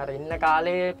නේ. ඉතින් අර ඉන්න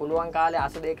කාලේ පුළුවන් කාලේ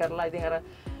ආස දෙය කරලා ඉතින් අර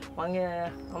මං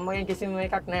අම්මගෙන් කිසිම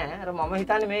එකක් නැහැ. අර මම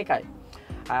හිතන්නේ මේකයි.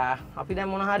 අපි දැන්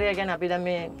මොන හරි කියන්නේ අපි දැන්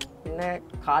මේ ඉන්න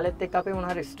කාලෙත් එක්ක අපි මොන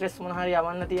හරි ස්ට්‍රෙස් මොන හරි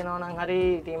යවන්න තියෙනවා නම් හරි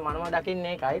ඉතින් මනම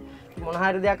දකින්නේ ඒකයි. මොන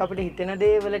හරි දෙයක් අපිට හිතෙන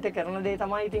දේ වලට කරන දේ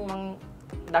තමයි ඉතින් මං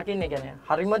දකින්නේ කියන්නේ.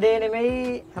 හරිම දේ නෙමෙයි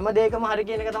හැම දෙයකම හරි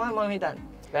කියන එක තමයි මම හිතන්නේ.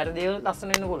 වැරදි දේ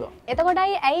ලස්සන වෙන්න පුළුවන්. එතකොට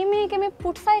ඇයි මේකේ මේ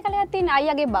පුට්සයි කලයක් තියෙන්නේ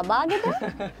අයියාගේ බබාගේද?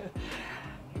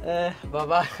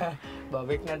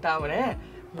 බබෙක් නැතාම නෑ.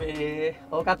 මේ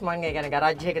ඕකත් මං ඒ කියන්නේ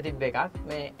ගරාජ් එකක තිබ්බ එකක්.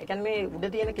 මේ ඒ කියන්නේ මේ උඩ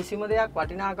තියෙන කිසිම දෙයක්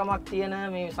වටිනාකමක් තියෙන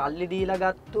මේ සල්ලි දීලා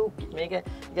ගත්තු මේක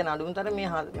කියන්නේ අඳුන්තර මේ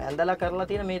ඇඳලා කරලා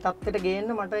තියෙන මේ තත්ත්වයට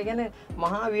ගේන්න මට ඒ කියන්නේ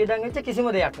මහා වියදම් වෙච්ච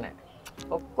කිසිම දෙයක් නෑ.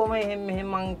 ඔක්කොම එහෙම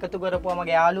මං එකතු කරපුවා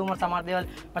මගේ යාළුවම සමහර දේවල්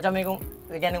මචං මේක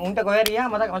ඒ කියන්නේ උන්ට කොහෙ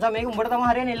රියා මචං මේක උඹට තමයි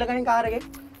හරියන්නේ එල්ලගනින් කාර් එකේ.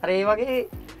 අර ඒ වගේ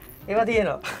ඒවා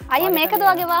තියෙනවා. අයියා මේකද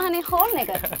වගේ වාහනේ හෝන් එක?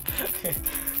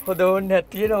 හොද ඕනේ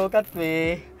තියෙන ඕකත් මේ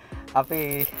අපේ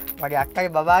මගේ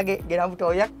අක්කගේ බබාගේ ගෙනපු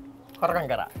ටෝයක් හොරකම්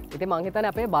කරා. ඉතින් මං හිතන්නේ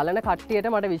අපේ බලන කට්ටියට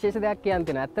මට විශේෂ දෙයක් කියන්න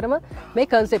තියෙනවා. ඇත්තටම මේ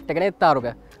concept එක නේ තාරුක.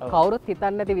 කවුරුත්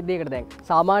හිතන්නේ නැති විදිහකට දැන්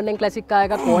සාමාන්‍යයෙන් ක්ලාසික් කාර්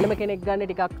එකක් ඕනම කෙනෙක් ගන්න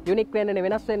ටිකක් යුනික් වෙන්නනේ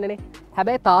වෙනස් වෙන්නනේ.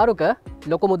 හැබැයි තාරුක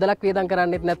ලොකු මුදලක් වියදම්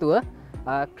කරන්නෙත් නැතුව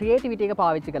ක්‍රියේටිවිටි එක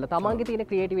පාවිච්චි කරලා තමන්ගේ තියෙන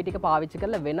ක්‍රියේටිවිටි එක පාවිච්චි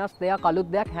කරලා වෙනස් දෙයක් අලුත්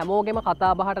දෙයක් හැමෝගෙම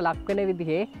කතා බහට ලක් වෙන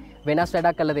විදිහේ වෙනස්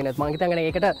වැඩක් කරලා දෙනවා. මං හිතන්නේ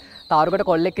ඒකට තාරුකට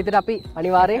කොල්ලෙක් විදිහට අපි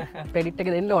අනිවාර්යෙන් ක්‍රෙඩිට් එක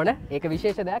දෙන්න ඕන. ඒක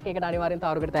විශේෂ දෙයක්. ඒකට අනිවාර්යෙන්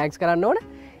තාරුකට තෑන්ක්ස් කරන්න ඕන.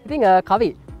 ඉතින් කවි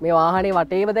මේ වාහනේ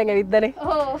වටේම දැන් ඇවිද්දනේ.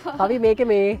 කවි මේකේ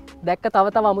මේ දැක්ක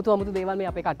තව අමුතු දේවල් මේ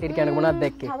අපේ කට්ටියට කියන්නේ මොනවද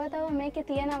දැක්කේ? තව මේකේ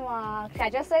තියෙනවා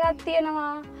කැජස් එකක්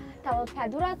තියෙනවා. තව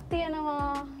පැදුරක්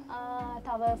තියෙනවා.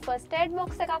 තව ෆස්ට් එයිඩ්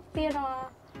බොක්ස් එකක් තියෙනවා.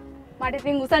 මට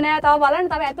ඉතින් උස නෑ තව බලන්න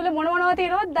තව ඇතුලේ මොනවද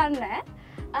තියෙනවද දන්නේ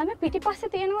නෑ. මේ පිටිපස්සේ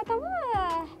තියෙනවා තව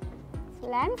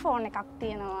ලෑන්ඩ් ෆෝන් එකක්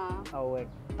තියෙනවා. ඔව්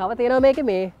තව තියෙනවා මේකේ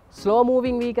මේ ස්ලෝ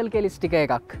මූවිං වීකල් කියලා ස්ටිකර්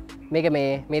එකක්. මේක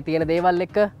මේ තියෙන දේවල්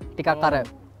එක්ක ටිකක් අර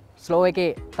ස්ලෝ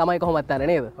එකේ තමයි කොහොමද තන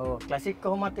නේද? ඔව් ක්ලාසික්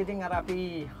කොහොමත් ඉතින් අර අපි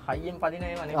හයියෙන් පදින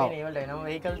ඒවා නෙමෙයි ඒ වලට වෙනම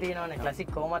වෙහිකල් තියෙනවානේ. ක්ලාසික්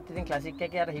කොහොමත් ඉතින් ක්ලාසික්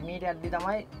එකේ අර හිමීට යද්දි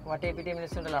තමයි වටේ පිටේ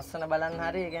මිනිස්සුන්ට ලස්සන බලන්න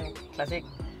හරි. ඒ කියන්නේ ක්ලාසික්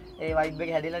ඒ වයිබ්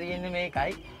එක හැදිලා තියෙන්නේ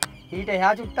මේකයි. ඊට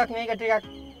එහා චුට්ටක් මේක ටිකක්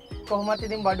කොහොමත්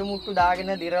ඉතින් බඩු මුට්ටු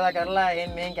දාගෙන දිරලා කරලා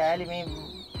එහෙන් මේ කෑලි මේ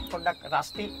පොඩ්ඩක්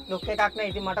රස්ටි ලුක් එකක් නේ.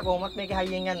 ඉතින් මට කොහොමත් මේක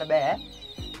හයියෙන් යන්න බෑ.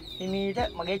 හිමීට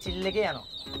මගේ චිල් එකේ යනවා.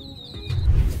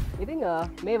 ඉතින්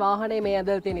මේ වාහනේ මේ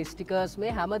ඇඳලා තියෙන ස්ටිකර්ස්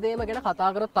මේ හැමදේම ගැන කතා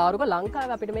කරොත් තාරුක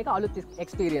ලංකාවේ අපිට මේක අලුත්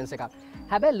එක්ස්පීරියන්ස් එකක්.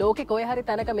 හැබැයි ලෝකේ කොයි හරි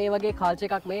තැනක මේ වගේ කල්චර්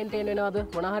එකක් මේන්ටේන් වෙනවද?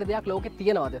 මොන හරි දෙයක් ලෝකේ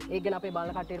තියනවද? ඒක ගැන අපේ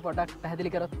බලන කට්ටියට පොඩ්ඩක්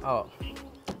පැහැදිලි කරොත්. ඔව්.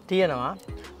 තියෙනවා.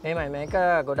 මෙහෙමයි මේක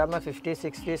ගොඩක්ම 50s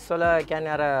 60s වල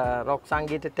කියන්නේ අර රොක්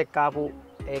සංගීතෙත් එක්ක ආපු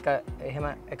ඒක එහෙම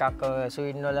එකක්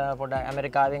ස්වීඩන් වල පොඩ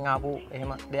ඇමරිකාවෙන් ආපු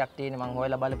එහෙම දෙයක් තියෙන මම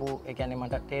හොයලා බලපු ඒ කියන්නේ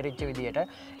මට තේරිච්ච විදියට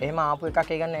එහෙම ආපු එකක්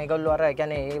ඒ කියන්නේ ඒගොල්ලෝ අර ඒ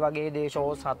කියන්නේ ඒ වගේ දේ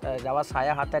ෂෝස් දවස්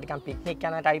 6-7 ටිකක් පික්නික්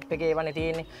යන ටයිප් එකේ ඒවනේ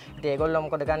තියෙන්නේ. ඉතින් ඒගොල්ලෝ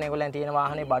මොකද ගන්න ඒගොල්ලන් තියෙන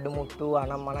වාහනේ බඩු මුට්ටු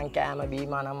අනම් මනම් කෑම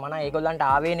බීම අනම් මනම් ඒගොල්ලන්ට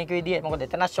ආවේනික විදිය මොකද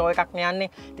එතන ෂෝ එකක් නේ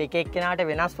යන්නේ. ඉතින් එක එක්කෙනාට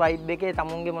වෙනස් වයිබ් එකේ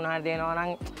තමුන්ගේ මොන හරි දෙනවා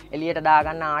නම් එළියට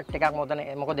දාගන්න ආර්ට් එකක්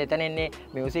මොකද එතන එන්නේ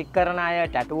මියුසික් කරන අය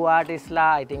ටැටූ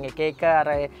ආටිස්ලා ඉතින් එක අර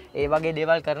ඒ වගේ දේවල්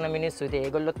කරන මිනිස්සු. ඉතින්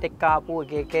ඒගොල්ලොත් එක්ක ආපු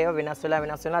එක එක ඒවා වෙනස්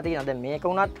වෙලා තියෙනවා. දැන් මේක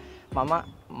වුණත්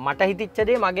මට හිතිච්ච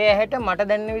දේ මගේ ඇහැට මට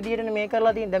දැනෙන විදිහට මේ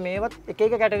කරලා තියෙන. දැන් මේවත් එක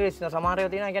එක කැටගරිස් තියෙනවා. සමහර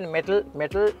ඒවා තියෙනවා කියන්නේ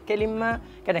මෙටල් කෙලින්ම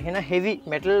කියන්නේ එන හෙවි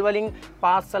මෙටල් වලින්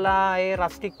පාස්සලා ඒ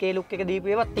රස්ටික් ඒ ලුක් එක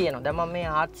දීපු ඒවාත් තියෙනවා. දැන් මම මේ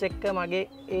ආර්ට්ස් එක්ක මගේ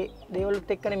ඒ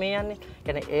දේවලුත් එක්කනේ මේ යන්නේ.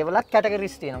 කියන්නේ ඒවලත්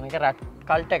කැටගරිස් තියෙනවා. මේක රැට්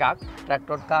කල්ට් එකක්. රැට්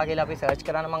රොඩ්කා කියලා අපි සර්ච්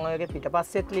කරාම මම ඔයගේ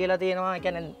පිටපස්සෙත් ලියලා තියෙනවා.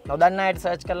 කියන්නේ නොදන්න අයට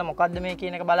සර්ච් කරලා මොකද්ද මේ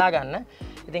කියන එක බලා ගන්න.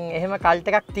 ඉතින් එහෙම කල්ට්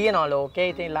එකක් තියෙනවා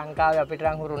ලෝකේ. ඉතින් ලංකාවේ අපිට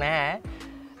නම් හුරු නැහැ.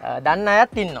 දන්න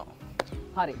අයත් ඉන්නවා.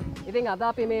 හරි. ඉතින් අද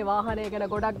අපි මේ වාහනය ගැන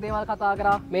ගොඩක් දේවල් කතා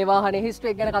කරා. මේ වාහනේ හිස්ටරි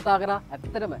එක ගැන කතා කරා.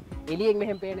 ඇත්තටම එළියෙන්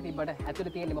මෙහෙම පේන්න තිබ්බට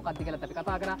ඇතුලේ තියෙන්නේ මොකක්ද කියලා අපි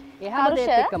කතා කරා. ඒ හැම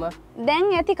දෙයක් එක්කම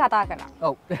දැන් ඇති කතා කරා.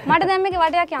 ඔව්. මට දැන් මේකේ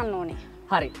වටයක් යන්න ඕනේ.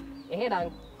 හරි.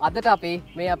 එහෙනම් අදට අපි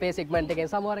මේ අපේ සෙග්මන්ට්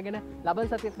එකෙන් සමවරගෙන ලබන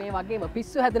සතියේත් මේ වගේම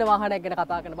පිස්සු හැදෙන වාහනයක් ගැන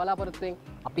කතා කරන බලාපොරොත්තු වෙමින්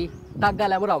අපි ටක්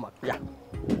ගාලා යමුරවමක්. යා.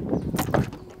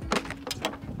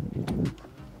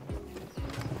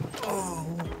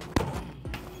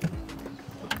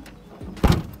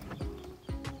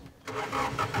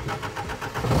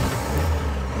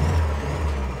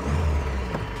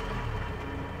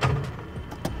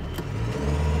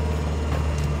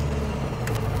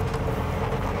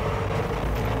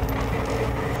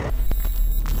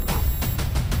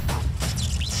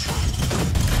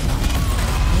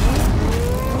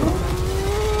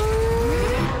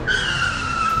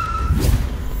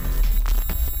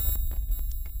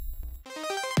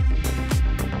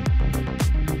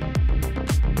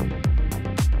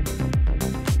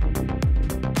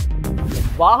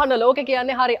 වාහන ලෝකේ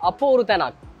කියන්නේ හරි අපූර්ව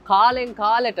තැනක්. කාලෙන්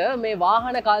කාලෙට මේ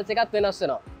වාහන කල්ස් එකත් වෙනස්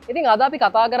වෙනවා. ඉතින් අද අපි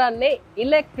කතා කරන්නේ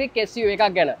ඉලෙක්ට්‍රික් SUV එකක්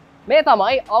ගැන. මේ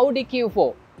තමයි Audi Q4.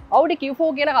 Audi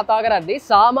Q4 කියන කතා කරද්දී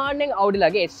සාමාන්‍යයෙන් Audi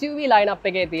ලගේ SUV lineup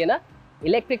එකේ තියෙන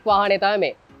ඉලෙක්ට්‍රික් වාහනේ තමයි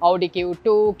මේ. Audi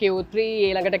Q2, Q3,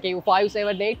 ඊළඟට Q5,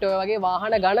 7, 8 ඔය වගේ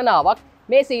වාහන ගණනාවක්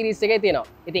මේ සීරීස් එකේ තියෙනවා.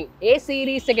 ඉතින් ඒ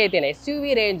සීරීස් එකේ තියෙන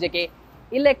SUV range එකේ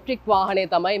ඉලෙක්ට්‍රික් වාහනේ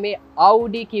තමයි මේ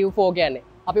Audi Q4 කියන්නේ.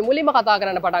 අපි මුලින්ම කතා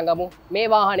කරන්න පටන් ගමු මේ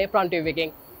වාහනේ ෆ්‍රන්ට් view එකෙන්.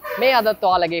 මේ අදත්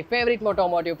ඔයාලගේ favorite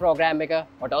motomotive program එක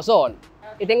AutoZone.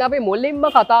 ඉතින් අපි මුලින්ම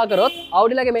කතා කරොත්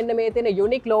Audi ලගේ මෙන්න මේ තියෙන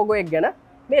unique logo එක ගැන.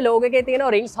 මේ logo එකේ තියෙන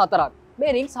rings හතරක්.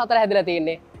 මේ rings හතර හැදලා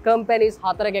තියෙන්නේ companies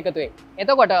හතරක එකතුවෙන්.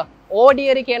 එතකොට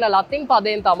Audieri කියන ලතින්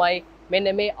පදයෙන් තමයි මෙන්න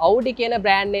මේ Audi කියන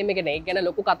brand name එක නේ. ඒක ගැන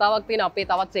ලොකු කතාවක් තියෙනවා. අපේ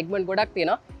තවත් segment ගොඩක්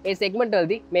තියෙනවා. ඒ segment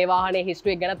වලදී මේ වාහනේ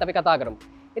history එක ගැනත් අපි කතා කරමු.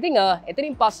 ඉතින්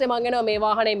එතනින් පස්සේ මම යනවා මේ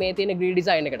වාහනේ මේ තියෙන grill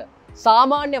design එකට.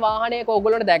 සාමාන්‍ය වාහනයක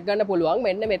ඕගොල්ලොන්ට දැක් ගන්න පුළුවන්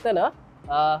මෙන්න මෙතන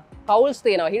කවුල්ස්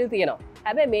තියෙනවා, හිල් තියෙනවා.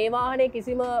 හැබැයි මේ වාහනේ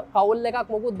කිසිම කවුල්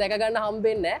එකක් මොකුත් දැක ගන්න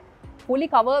හම්බෙන්නේ නැහැ. fully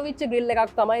cover වෙච්ච grill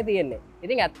එකක් තමයි තියෙන්නේ.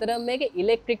 ඉතින් ඇත්තටම මේක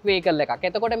electric vehicle එකක්.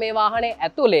 එතකොට මේ වාහනේ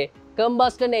ඇතුලේ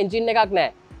combustion engine එකක්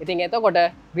නැහැ. ඉතින් එතකොට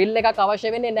grill එකක්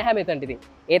අවශ්‍ය වෙන්නේ නැහැ මෙතනට. ඉතින්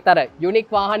ඒත් අර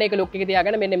unique වාහනයක look එක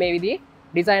තියාගෙන මෙන්න මේ විදිහේ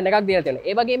design එකක් දීලා තියෙනවා.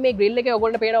 ඒ වගේම මේ grill එකේ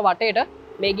ඕගොල්ලන්ට පේනවා වටේට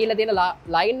මේ ගිහිල්ලා තියෙන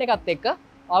line එකත් එක්ක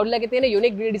Audi එකේ තියෙන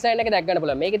unique grill design එක දැක් ගන්න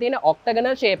පුළුවන්. මේකේ තියෙන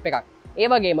octagonal shape එකක්. ඒ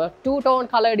වගේම two tone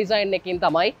color design එකකින්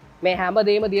තමයි මේ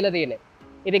හැමදේම දීලා තියෙන්නේ.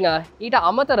 ඉතින් ඊට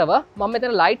අමතරව මම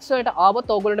මෙතන lights වලට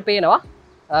ආවොත් ඕගොල්ලන්ට පේනවා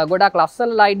ගොඩක්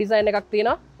ලස්සන light design එකක්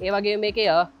තියෙනවා. ඒ වගේම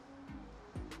මේකේ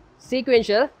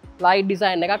sequential light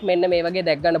design එකක් මෙන්න මේ වගේ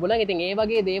දැක් ගන්න පුළුවන්. ඉතින් ඒ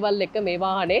වගේ දේවල් එක්ක මේ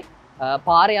වාහනේ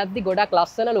පාරේ යද්දි ගොඩක්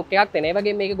ලස්සන look එකක් තියෙනවා. ඒ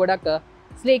වගේම මේකේ ගොඩක්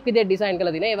sleek විදිහට design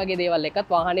කරලා තියෙනවා. ඒ වගේ දේවල් එක්කත්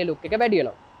වාහනේ look එක වැඩි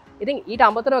වෙනවා. ඉතින් ඊට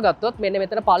අමතරව ගත්තොත් මෙන්න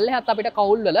මෙතන පල්ලෙහාත් අපිට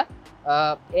කවුල් වල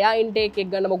එයා ඉන්ටේක් එක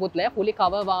ගන්න මොකුත් නැහැ. fully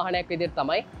cover වාහනයක් විදිහට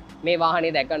තමයි මේ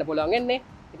වාහනේ දැක් ගන්න පුළුවන් වෙන්නේ.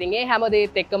 ඉතින් ඒ හැම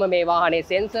දේත් එක්කම මේ වාහනේ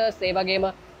sensors ඒ වගේම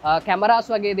කැමරාස්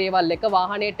වගේ දේවල් එක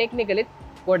වාහනේ ටෙක්නිකලිත්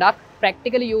ගොඩක්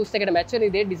ප්‍රැක්ටිකලි යූස් එකට මැච් වෙන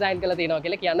විදිහට ඩිසයින් කරලා තියෙනවා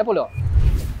කියලා කියන්න පුළුවන්.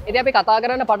 ඉතින් අපි කතා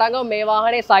කරන්න පටන් ගමු මේ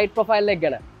වාහනේ සයිඩ් ප්‍රොෆයිල් එක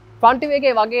ගැන. ෆ්‍රන්ට් වීව්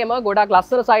එකේ වගේම ගොඩක්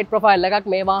ලස්සන සයිඩ් ප්‍රොෆයිල්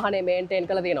එකක් මේ වාහනේ මේන්ටේන්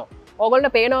කරලා තියෙනවා.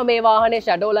 ඕගොල්ලන්ට පේනවා මේ වාහනේ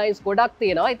ෂැඩෝ ලයින්ස් ගොඩක්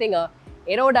තියෙනවා. ඉතින්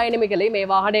aerodynamically මේ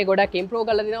වාහනේ ගොඩක් improve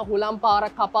කරලා තියෙනවා. හුලම්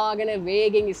පාරක් කපාගෙන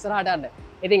වේගෙන් ඉස්සරහට යන්න.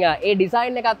 ඉතින් ඒ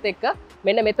ඩිසයින් එකත් එක්ක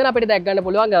මෙන්න මෙතන අපිට දැක් ගන්න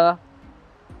පුළුවන්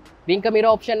වින්කර් මිරර්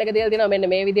ඔප්ෂන් එක දීලා තියෙනවා. මෙන්න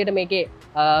මේ විදිහට මේකේ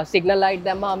සිග්නල් ලයිට්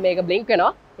දැම්මම මේක බ්ලින්ක්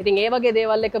වෙනවා. ඉතින් ඒ වගේ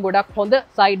දේවල් එක ගොඩක් හොඳ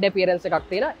සයිඩ් අපියරන්ස් එකක්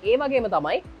තියෙනවා. ඒ වගේම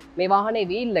තමයි මේ වාහනේ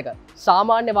වීල් එක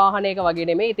සාමාන්‍ය වාහනයක වගේ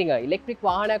නෙමෙයි. ඉතින් ඉලෙක්ට්‍රික්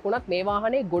වාහනයක් වුණත් මේ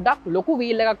වාහනේ ගොඩක් ලොකු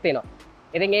වීල් එකක් තියෙනවා.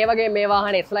 ඉතින් ඒ වගේ මේ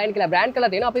වාහනේ S-Line කියලා බ්‍රෑන්ඩ්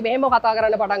කරලා තියෙනවා. අපි මෙහෙම කතා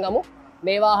කරන්න පටන් ගමු.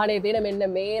 මේ වාහනේ තියෙන මෙන්න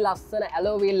මේ ලස්සන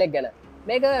ඇලෝ වීල් එක ගැන.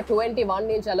 මේක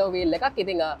 21 inch ඇලෝ වීල් එකක්.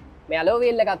 ඉතින් මේ ඇලෝ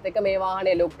වීල් එකත් එක්ක මේ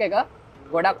වාහනේ ලුක් එක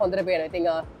ගොඩක් හොඳට පේනවා. ඉතින්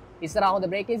ඉස්සරහා හොඳ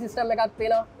බ්‍රේකින් සිස්ටම් එකක්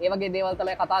තියෙනවා. ඒ වගේ දේවල්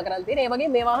තමයි කතා කරන් තියෙන්නේ. ඒ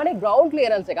වගේම මේ වාහනේ ග්‍රවුන්ඩ්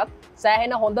ක්ලියරන්ස් එකත්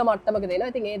සෑහෙන හොඳ මට්ටමක දෙනවා.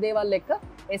 ඉතින් මේ දේවල් එක්ක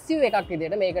SUV එකක්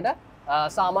විදිහට මේකට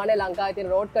සාමාන්‍ය ලංකාවේ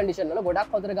තියෙන රෝඩ් කන්ඩිෂන් වල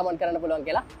ගොඩක් හොඳට ගමන් කරන්න පුළුවන්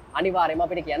කියලා අනිවාර්යයෙන්ම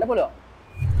අපිට කියන්න පුළුවන්.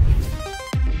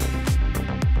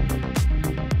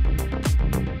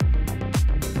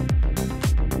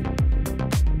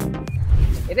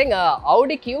 ඉතින් ඉතින්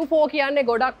Audi Q4 කියන්නේ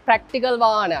ගොඩක් ප්‍රැක්ටිකල්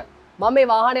වාහනයක්. මම මේ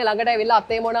වාහනේ ළඟට ඇවිල්ලා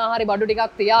අතේ මොනවා හරි බඩු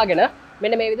ටිකක් තියාගෙන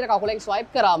මෙන්න මේ විදිහට කකුලෙන් ස්වයිප්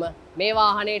කරාම මේ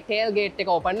වාහනේ ටේල් ගේට් එක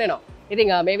ඕපන් වෙනවා.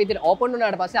 ඉතින් මේ විදිහට ඕපන්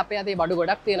වුණාට පස්සේ අපේ අතේ බඩු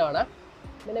ගොඩක් තියෙනවා නම්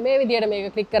මෙන්න මේ විදිහට මේක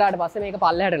ක්ලික් කරාට පස්සේ මේක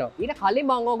පල්ලෙහාට යනවා. ඊට කලින්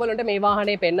මම ඕගොල්ලන්ට මේ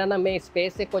වාහනේ පෙන්නන්නම් මේ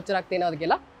ස්පේස් එක කොච්චරක් තියෙනවද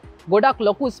කියලා. ගොඩක්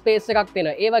ලොකු ස්පේස් එකක්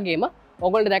තියෙනවා. ඒ වගේම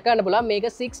ඔයගොල්ලන්ට දැක ගන්න පුළුවන් මේක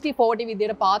 60-40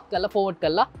 විදිහට පාත් කරලා ෆෝල්ඩ්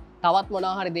කරලා තවත්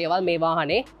මොනවා හරි දේවල් මේ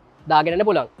වාහනේ දාගෙන යන්න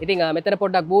පුළුවන්. ඉතින් මෙතන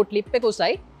පොඩ්ඩක් බූට් ලිප් එක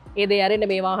උසයි. ඒ දේ ඇරෙන්න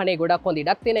මේ වාහනේ ගොඩක් හොඳ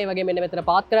ඉඩක් තියෙනවා. ඒ වගේම මෙන්න මෙතන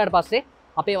පාත් කරාට පස්සේ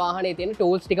අපේ වාහනේ තියෙන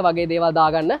ටූල්ස් ටික වගේ දේවල්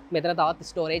දාගන්න මෙතන තවත්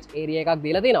ස්ටෝරේජ් ඒරියා එකක්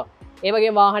දීලා තියෙනවා. ඒ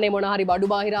වගේම වාහනේ මොන හරි බඩු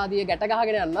බාහිර ආදිය ගැට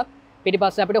ගහගෙන යන්නත්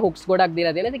පිටිපස්සේ අපිට හුක්ස් ගොඩක්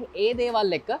දීලා තියෙනවා. ඉතින් ඒ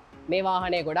දේවල් එක්ක මේ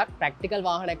වාහනේ ගොඩක් ප්‍රැක්ටිකල්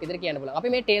වාහනයක් විදිහට කියන්න පුළුවන්.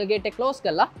 අපි මේ ටේල් ගේට් එක ක්ලෝස්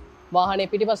කරලා වාහනේ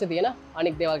පිටිපස්සේ තියෙන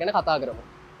අනික් දේවල් ගැන කතා කරමු.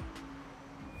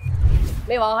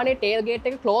 මේ වාහනේ ටේල්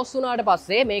ගේට් එක ක්ලෝස් වුණාට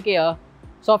පස්සේ මේකේ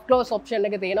soft close option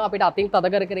එක තියෙනවා. අපිට අතින් තද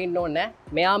කර කර ඉන්න ඕනේ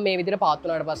නැහැ. මෙයා මේ විදිහට පාත්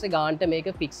වුණාට පස්සේ ගානට මේක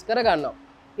ෆික්ස් කරගන්නවා.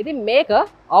 ඉතින් මේක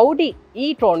Audi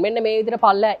e-tron මෙන්න මේ විදිහට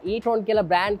පල්ලෑ e-tron කියලා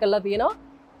බ්‍රෑන්ඩ් කරලා තියෙනවා.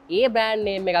 ඒ බ්‍රෑන්ඩ්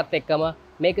නේම් එකත් එක්කම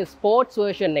මේක ස්පෝර්ට්ස්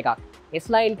වර්ෂන් එකක්.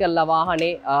 S-line කරලා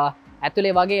වාහනේ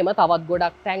ඇතුලේ වගේම තවත්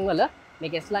ගොඩක් තැන්වල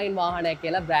මේක S-line වාහනයක්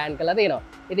කියලා බ්‍රෑන්ඩ් කරලා තියෙනවා.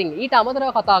 ඉතින් ඊට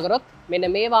අමතරව කතා කරොත් මෙන්න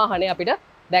මේ වාහනේ අපිට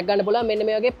දැක් ගන්න පුළුවන් මෙන්න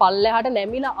මේ වගේ පල්ලෙහාට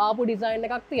නැමිලා ආපු ඩිසයින්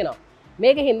එකක් තියෙනවා.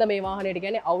 මේකෙන් හින්දා මේ වාහනේට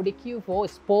කියන්නේ Audi Q4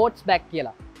 Sports Back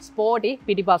කියලා. ස්පෝර්ටි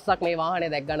පිටිපස්සක් මේ වාහනේ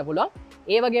දැක් ගන්න පුළුවන්.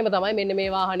 ඒ වගේම තමයි මෙන්න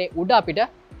මේ වාහනේ උඩ අපිට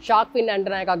shark fin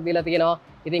antenna එකක් දීලා තියෙනවා.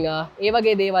 ඉතින් ඒ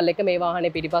වගේ දේවල් එක මේ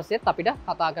වාහනේ පිටිපස්සෙත් අපිට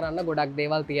කතා කරන්න ගොඩක්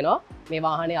දේවල් තියෙනවා මේ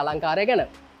වාහනේ අලංකාරය ගැන.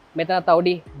 මෙතනත්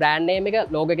Audi brand name එක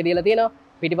logo එක දීලා තියෙනවා.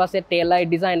 පිටිපස්සේ tail light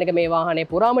design එක මේ වාහනේ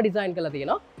පුරාම design කරලා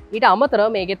තියෙනවා. ඊට අමතරව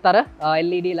මේකෙත් අර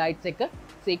LED lights එක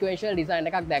sequential design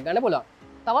එකක් දැක් ගන්න පුළුවන්.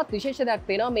 තවත් විශේෂ දෙයක්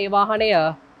තියෙනවා මේ වාහනේ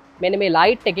මෙන්න මේ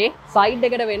ලයිට් එකේ සයිඩ්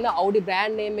එකට වෙන්න Audi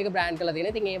brand name එක brand කරලා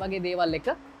තියෙනවා. ඉතින් ඒ වගේ දේවල් එක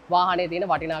වාහනේ තියෙන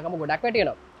වටිනාකම ගොඩක් වැටි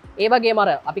වෙනවා. ඒ වගේම අර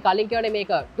අපි කලින් කියවනේ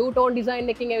මේක two tone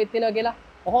design එකකින් ඇවිත් වෙනවා කියලා.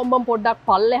 ඔහොමම පොඩ්ඩක්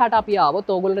පල්ලෙහාට අපි ආවොත්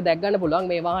ඕගොල්ලන්ට දැක් ගන්න පුළුවන්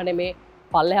මේ වාහනේ මේ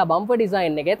පල්ලෙහා බම්පර්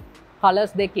design එකෙත්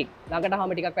කලර්ස් දෙකකින් ළඟට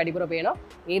හැම ටිකක් වැඩිපුර පේනවා.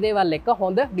 ඒ දේවල් එක්ක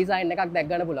හොඳ design එකක් දැක්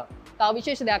ගන්න පුළුවන්. තව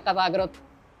විශේෂ දෙයක් කතා කරොත්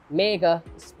මේක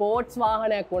ස්පෝර්ට්ස්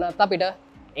වාහනයක් වුණත් අපිට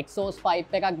exhaust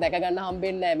pipe එකක් දැක ගන්න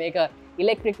හම්බෙන්නේ නැහැ. මේක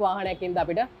ඉලෙක්ට්‍රික් වාහනයකින්ද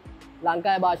අපිට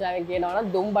ලංකාවේ භාෂාවෙන් කියනවා නම්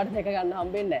දුම් බඩ දෙක ගන්න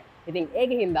හම්බෙන්නේ නැහැ. ඉතින්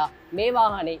ඒකෙන් හින්දා මේ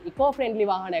වාහනේ ඉකෝ ෆ්‍රෙන්ඩ්ලි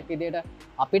වාහනයක් විදිහට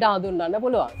අපිට හඳුන්වන්න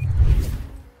පුළුවන්.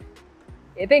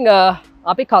 ඉතින්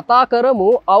අපි කතා කරමු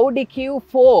Audi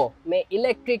Q4 මේ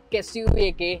ඉලෙක්ට්‍රික් SUV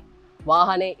එකේ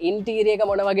වාහනේ ඉන්ටීරියර් එක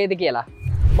මොන වගේද කියලා.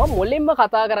 මම මුලින්ම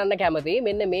කතා කරන්න කැමතියි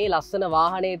මෙන්න මේ ලස්සන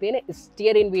වාහනේ තියෙන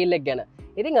ස්ටියරින් වීල් එක ගැන.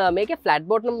 ඉතින් මේකේ ෆ්ලැට්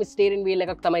බොටම් ස්ටියරින් වීල්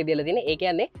එකක් තමයි දීලා තියෙන්නේ. ඒ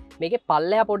කියන්නේ මේකේ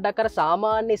පල්ලෙහා පොඩ්ඩක් අර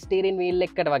සාමාන්‍ය ස්ටියරින් වීල්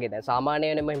එකකට වගේ. දැන්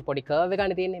සාමාන්‍යයෙන් මෙහෙම පොඩි කර්ව්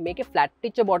එකක් තියෙන්නේ. මේකේ ෆ්ලැට්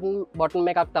ටිච් බොටම්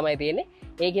එකක් තමයි තියෙන්නේ.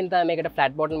 ඒකින් තමයි මේකට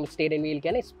ෆ්ලැට් බොටම් ස්ටියරින් වීල්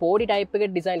කියන්නේ ස්පෝර්ටි ටයිප්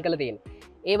එකකට ඩිසයින් කරලා තියෙන්නේ.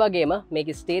 ඒ වගේම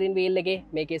මේකේ ස්ටියරින් වීල් එකේ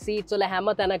මේකේ සීට්ස් වල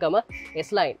හැම තැනකම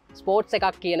S-line ස්පෝර්ට්ස්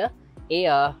එකක් කියන ඒ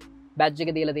බැජ් එක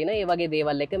දීලා තියෙනවා. ඒ වගේ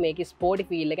දේවල් එක මේකේ ස්පෝර්ටි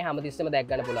ෆීල් එක හැමතිස්සෙම දැක්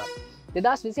ගන්න පුළුවන්.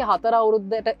 2024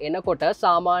 අවුරුද්දට එනකොට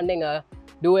සාමාන්‍යයෙන්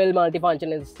ඩුවල්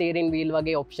මල්ටිෆන්ක්ෂනල් ස්ටියරින් වීල්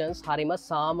වගේ ඔප්ෂන්ස් හරිම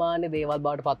සාමාන්‍ය දේවල්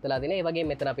බවට පත් වෙලා තියෙනවා. ඒ වගේම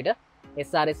මෙතන අපිට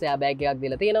SRS එයාබෑග් එකක්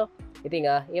දීලා තියෙනවා. ඉතින්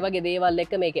ඒ වගේ දේවල්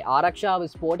එක්ක මේකේ ආරක්ෂාව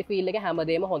ස්පෝර්ටි ෆීල් එක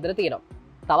හැමදේම හොඳට තියෙනවා.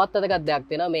 තවත් වැදගත් දෙයක්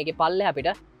තියෙනවා මේකේ පල්ලෙහා අපිට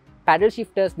පැඩල්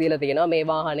ශිෆ්ටර්ස් දීලා තියෙනවා. මේ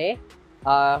වාහනේ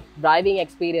ඩ්‍රයිවිං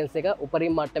එක්ස්පීරියන්ස් එක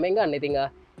උපරිම මට්ටමින් ගන්න. ඉතින්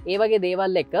ඒ වගේ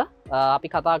දේවල් එක්ක අපි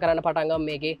කතා කරන්න පටන් ගමු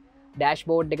මේකේ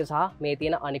ඩෑෂ්බෝඩ් එක සහ මේ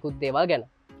තියෙන අනිකුත් දේවල් ගැන.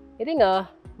 ඉතින්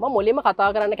මම මුලින්ම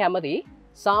කතා කරන්න කැමතියි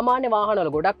සාමාන්‍ය වාහනවල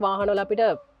ගොඩක් වාහනවල අපිට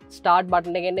ස්ටාර්ට්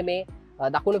බටන් එක එන්නේ මේ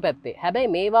දකුණු පැත්තේ.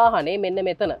 හැබැයි මේ වාහනේ මෙන්න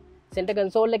මෙතන සෙන්ටර්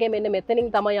කන්සෝල් එකේ මෙන්න මෙතනින්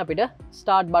තමයි අපිට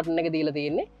ස්ටාර්ට් බටන් එක දීලා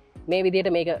තියෙන්නේ. මේ විදිහට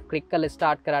මේක ක්ලික් කරලා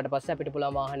ස්ටාර්ට් කරාට පස්සේ අපිට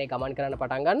පුළුවන් වාහනේ ගමන් කරන්න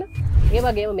පටන් ගන්න. ඒ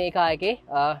වගේම මේ කායකේ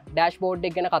ඩෑෂ්බෝඩ්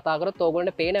එක ගැන කතා කරොත්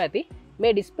ඕගොල්ලන්ට පේනවා ඇති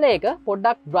මේ ඩිස්ප්ලේ එක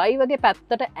පොඩ්ඩක් ඩ්‍රයිවර්ගේ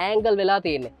පැත්තට ඇන්ගල් වෙලා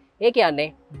තියෙන්නේ. ඒ කියන්නේ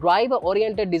ඩ්‍රයිවර්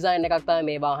ඔරියන්ටඩ් ඩිසයින් එකක් තමයි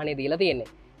මේ වාහනේ දීලා තියෙන්නේ.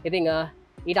 ඉතින්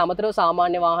ඊට අමතරව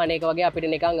සාමාන්‍ය වාහනයක වගේ අපිට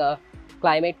නිකන්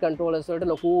ක්ලයිමේට් කන්ට්‍රෝලර්ස් වලට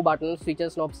ලොකු බටන්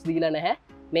ස්විචස් නොබ්ස් දීලා නැහැ.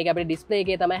 මේක අපිට ඩිස්ප්ලේ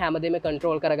එකේ තමයි හැමදේම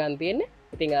කන්ට්‍රෝල් කරගන්න තියෙන්නේ.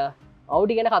 ඉතින්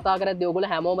Audi ගැන කතා කරද්දී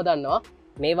ඔයගොල්ලෝ හැමෝම දන්නවා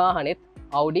මේ වාහනේත්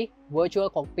Audi virtual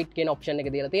cockpit කියන ඔප්ෂන් එක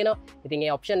දීලා තියෙනවා. ඉතින්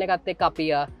ඒ ඔප්ෂන් එකත් එක්ක අපි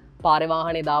පාරේ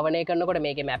වාහනේ ධාවනය කරනකොට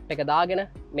මේකේ මැප් එක දාගෙන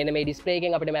මෙන්න මේ ඩිස්ප්ලේ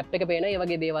එකෙන් අපිට මැප් එක පේනවා. ඒ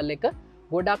වගේ දේවල් එක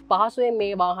ගොඩක් පහසුවෙන්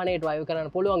මේ වාහනේ ඩ්‍රයිව් කරන්න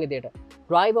පුළුවන් විදිහට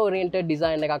driver oriented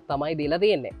design එකක් තමයි දීලා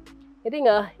තියෙන්නේ. ඉතින්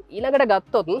ඊළඟට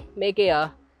ගත්තොත් මේකේ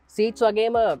සීට්ස්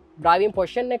වගේම ඩ්‍රයිවිං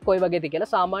පොසිෂන් එක කොයි වගේද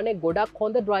කියලා සාමාන්‍යයෙන් ගොඩක්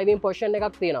හොඳ ඩ්‍රයිවිං පොසිෂන්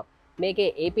එකක් තියෙනවා. මේකේ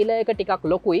ඒ පිලර් එක ටිකක්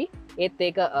ලොකුයි. ඒත්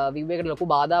ඒක view එකට ලොකු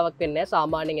බාධාවක් වෙන්නේ නැහැ.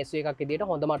 සාමාන්‍යයෙන් SUV එකක් විදිහට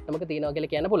හොඳ මට්ටමක තියෙනවා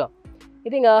කියලා කියන්න පුළුවන්.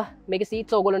 ඉතින් මේකේ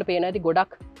සීට්ස් ඕගොල්ලන්ට පේනවා ඇති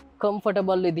ගොඩක්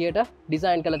කම්ෆර්ටබල් විදියට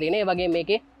ඩිසයින් කරලා තියෙනවා. ඒ වගේ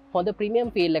මේකේ හොඳ ප්‍රීමියම්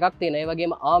ෆීල් එකක් තියෙනවා. ඒ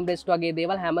වගේම ආම් රෙස්ට් වගේ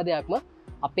දේවල් හැම දෙයක්ම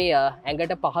අපේ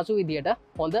ඇඟට පහසු විදියට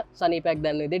හොඳ සනීපයක්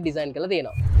දැනෙන විදිහට ඩිසයින් කරලා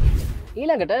තියෙනවා.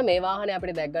 ඊළඟට මේ වාහනේ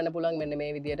අපිට දැක් ගන්න පුළුවන් මෙන්න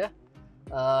මේ විදියට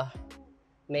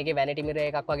මේකේ වැනිටි මිරර්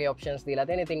එකක් වගේ ඔප්ෂන්ස් දීලා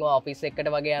තියෙනවා. ඉතින් ඔය ඔෆිස් එකකට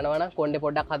වගේ යනවා නම් කොණ්ඩේ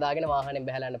පොඩ්ඩක් හදාගෙන වාහනේ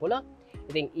බහලා යන්න පුළුවන්.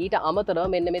 ඉතින් ඊට අමතරව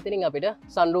මෙන්න මෙතනින් අපිට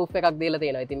සන්රූෆ් එකක් දීලා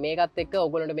තියෙනවා. ඉතින් මේකත් එක්ක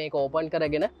ඔයගොල්ලන්ට මේක ඕපන්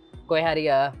කරගෙන කොහේ හරි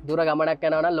දුර ගමනක්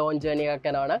යනවා නම් ලෝන් ජර්නි එකක්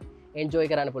යනවා නම් එන්ජොයි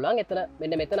කරන්න පුළුවන්. එතන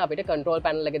මෙන්න මෙතන අපිට කන්ට්‍රෝල්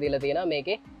පැනල් එක දීලා තියෙනවා.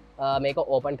 මේකේ මේක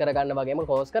ඕපන් කරගන්න වගේම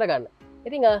ක්ලෝස් කරගන්න.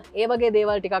 ඉතින් ඒ වගේ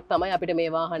දේවල් ටිකක් තමයි අපිට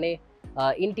මේ වාහනේ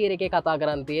ඉන්ටීරියර් එකේ කතා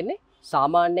කරන් තියෙන්නේ.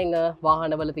 සාමාන්‍යයෙන්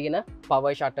වාහනවල තියෙන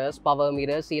පවර් ෂටර්ස්, පවර්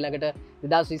මිරර්ස් ඊළඟට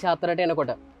 2024ට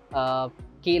එනකොට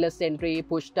කීලස් එන්ට්‍රි,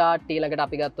 පුෂ් ස්ටාර්ට් ඊළඟට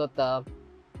අපි ගත්තොත්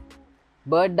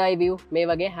බර්ඩ් අයි view මේ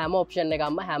වගේ හැම ඔප්ෂන්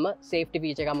එකක්ම හැම සේෆ්ටි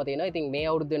ෆීචර් එකක්ම තියෙනවා. ඉතින් මේ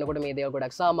අවුරුද්ද වෙනකොට මේ දේවල්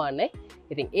ගොඩක් සාමාන්‍යයි.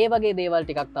 ඉතින් ඒ වගේ දේවල්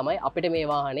ටිකක් තමයි අපිට මේ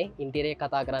වාහනේ ඉන්ටීරියර් එක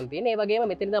කතා කරන් තියෙන්නේ. ඒ වගේම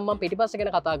මෙතන දැන් මම පිටිපස්ස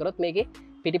ගැන කතා කරොත් මේකේ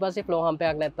පිටිපස්සේ ෆ්ලෝ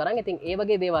හම්ප් එකක් නැත්තරම් ඉතින් ඒ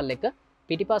වගේ දේවල් එක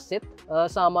පිටිපස්සෙත්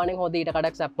සාමාන්‍යයෙන් හොඳ ඊට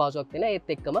කඩක් සැප පහසුවක් තියෙනවා.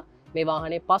 ඒත් එක්කම මේ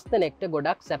වාහනේ 5 දෙනෙක්ට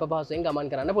ගොඩක් සැප පහසුවෙන් ගමන්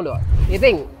කරන්න පුළුවන්.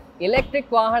 ඉතින් ඉලෙක්ට්‍රික්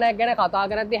වාහනයක් ගැන කතා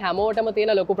කරද්දී හැමෝටම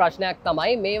තියෙන ලොකු ප්‍රශ්නයක්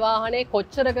තමයි මේ වාහනේ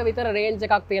කොච්චරක විතර රේන්ජ්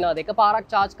එකක් තියෙනවද? එකපාරක්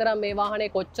charge කරාම මේ වාහනේ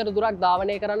කොච්චර දුරක්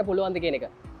ධාවනය කරන්න පුළුවන්ද කියන එක.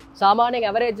 සාමාන්‍යයෙන්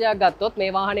ඇවරේජ් එකක් ගත්තොත්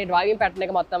මේ වාහනේ ඩ්‍රයිවිං පැටර්න්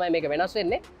එක මත තමයි මේක වෙනස්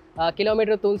වෙන්නේ.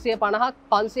 කිලෝමීටර් 350ක්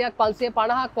 500ක්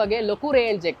 550ක් වගේ ලොකු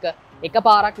රේන්ජ් එක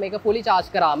පාරක් මේක ෆුලි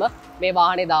charge කරාම මේ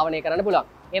වාහනේ ධාවනය කරන්න පුළුවන්.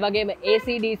 ඒ වගේම AC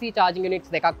DC charging units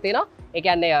දෙකක් තියෙනවා. ඒ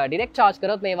කියන්නේ direct charge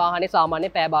කරොත් මේ වාහනේ සාමාන්‍ය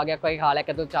පැය භාගයක් වගේ කාලයක්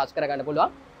ඇතුළත charge කරගන්න පුළුවන්.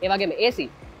 ඒ වගේම AC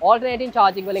alternating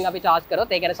charging වලින් අපි charge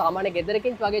කරොත් ඒ කියන්නේ සාමාන්‍ය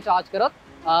ගෙදරකින් වගේ charge කරොත්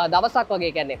දවසක්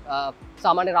වගේ කියන්නේ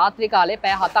සාමාන්‍ය රාත්‍රී කාලේ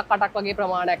පැය 7ක් 8ක් වගේ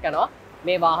ප්‍රමාණයක් යනවා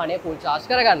මේ වාහනේ full charge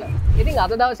කරගන්න. ඉතින්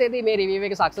අද දවසේදී මේ review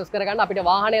එක success කරගන්න අපිට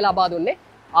වාහනේ ලබා දුන්නේ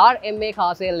RMA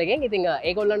car sale එකෙන්. ඉතින්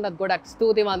ඒගොල්ලන්ටත් ගොඩක්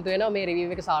ස්තුතිවන්ත වෙනවා මේ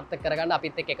review එක සාර්ථක කරගන්න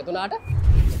අපිත් එක්ක එකතු වුණාට.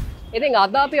 ඉතින්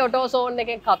අද අපි ඔටෝ සෝන්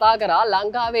එකෙන් කතා කරා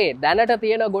ලංකාවේ දැනට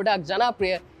තියෙන ගොඩක්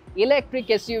ජනප්‍රිය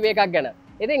ඉලෙක්ට්‍රික් SUV එකක් ගැන.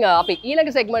 ඉතින් අපි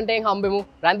ඊළඟ සෙග්මන්ට් එකෙන් හම්බෙමු.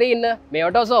 රැඳී ඉන්න මේ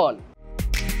ඔටෝ සෝන්.